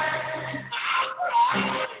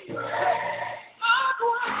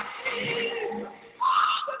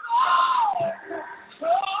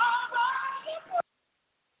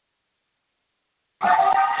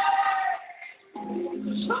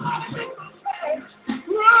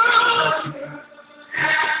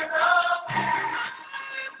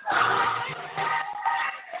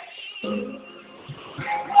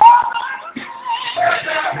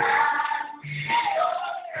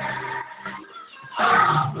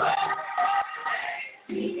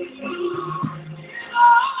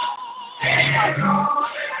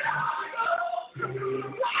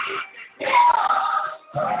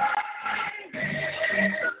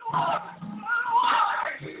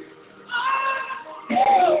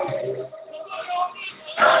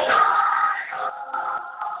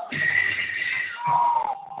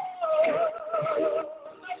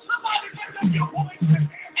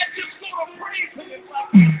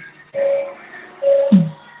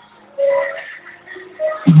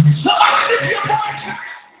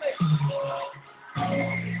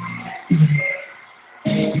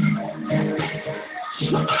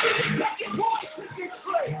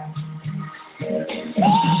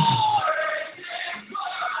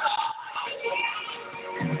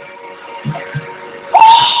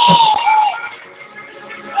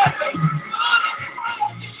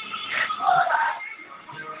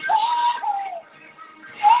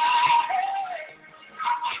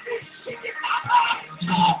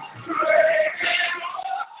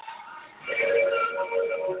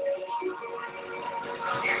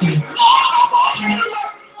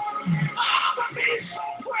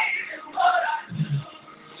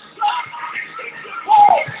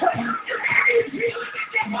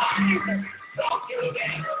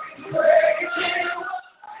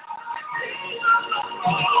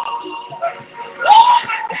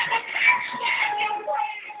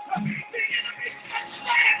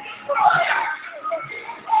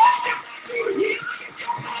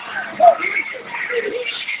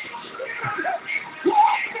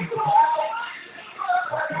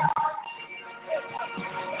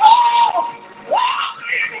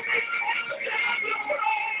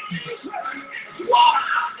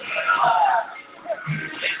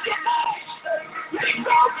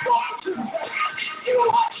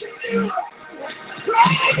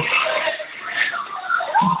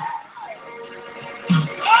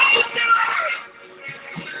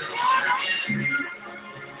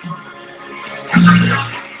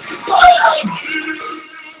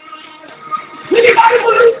 Anybody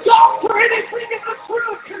believe God for anything in the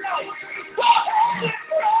truth tonight? Go ahead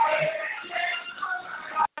and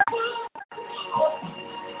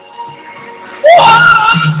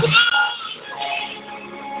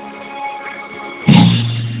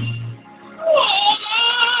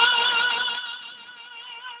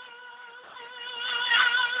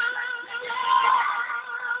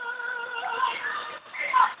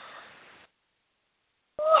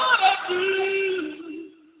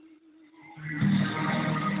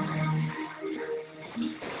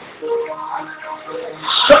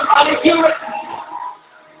somebody do it.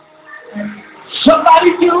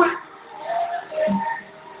 Somebody do it.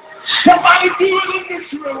 Somebody do it in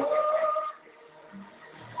this room.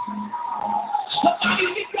 Somebody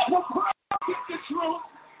lift up a prayer in this room.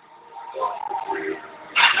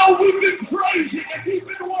 I know we've been praising and we've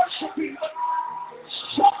been worshiping, but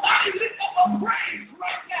somebody lift up a praise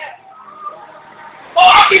right now. Oh,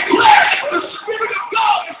 I declare that the Spirit of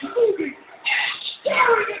God is moving and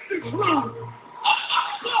stirring in this room.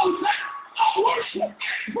 I know that I worship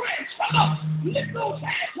and praise. Come on, lift those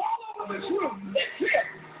hands all over this room. Lift him.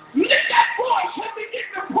 Lift that voice and begin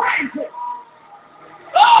to praise him.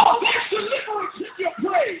 Oh, there's deliverance in your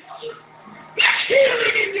praise. There's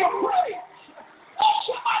healing in your praise. Oh,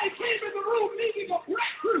 somebody came in the room needing a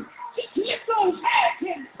breakthrough. Just lift those hands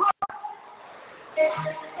and pray.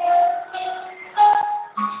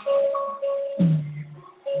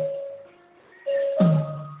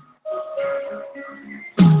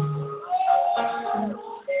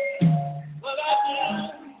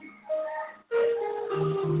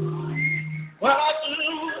 What I do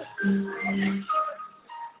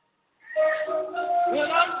when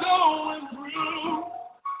I'm going through,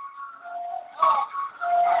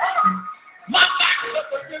 my back's up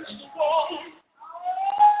against the wall.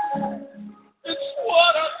 It's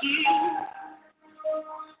what I do.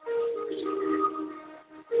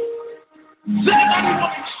 Does anybody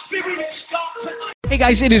want to experience God tonight? Hey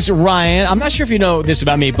guys, it is Ryan. I'm not sure if you know this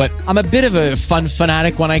about me, but I'm a bit of a fun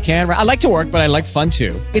fanatic when I can. I like to work, but I like fun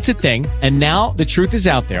too. It's a thing. And now the truth is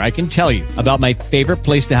out there. I can tell you about my favorite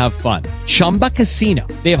place to have fun. Chumba Casino.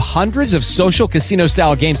 They have hundreds of social casino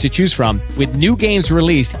style games to choose from with new games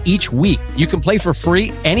released each week. You can play for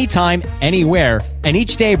free anytime, anywhere. And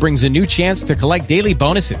each day brings a new chance to collect daily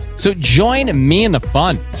bonuses. So join me in the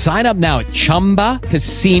fun. Sign up now at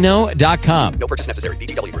ChumbaCasino.com. No purchase necessary.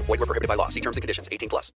 VGW Group. Void where prohibited by law. See terms and conditions. 18+.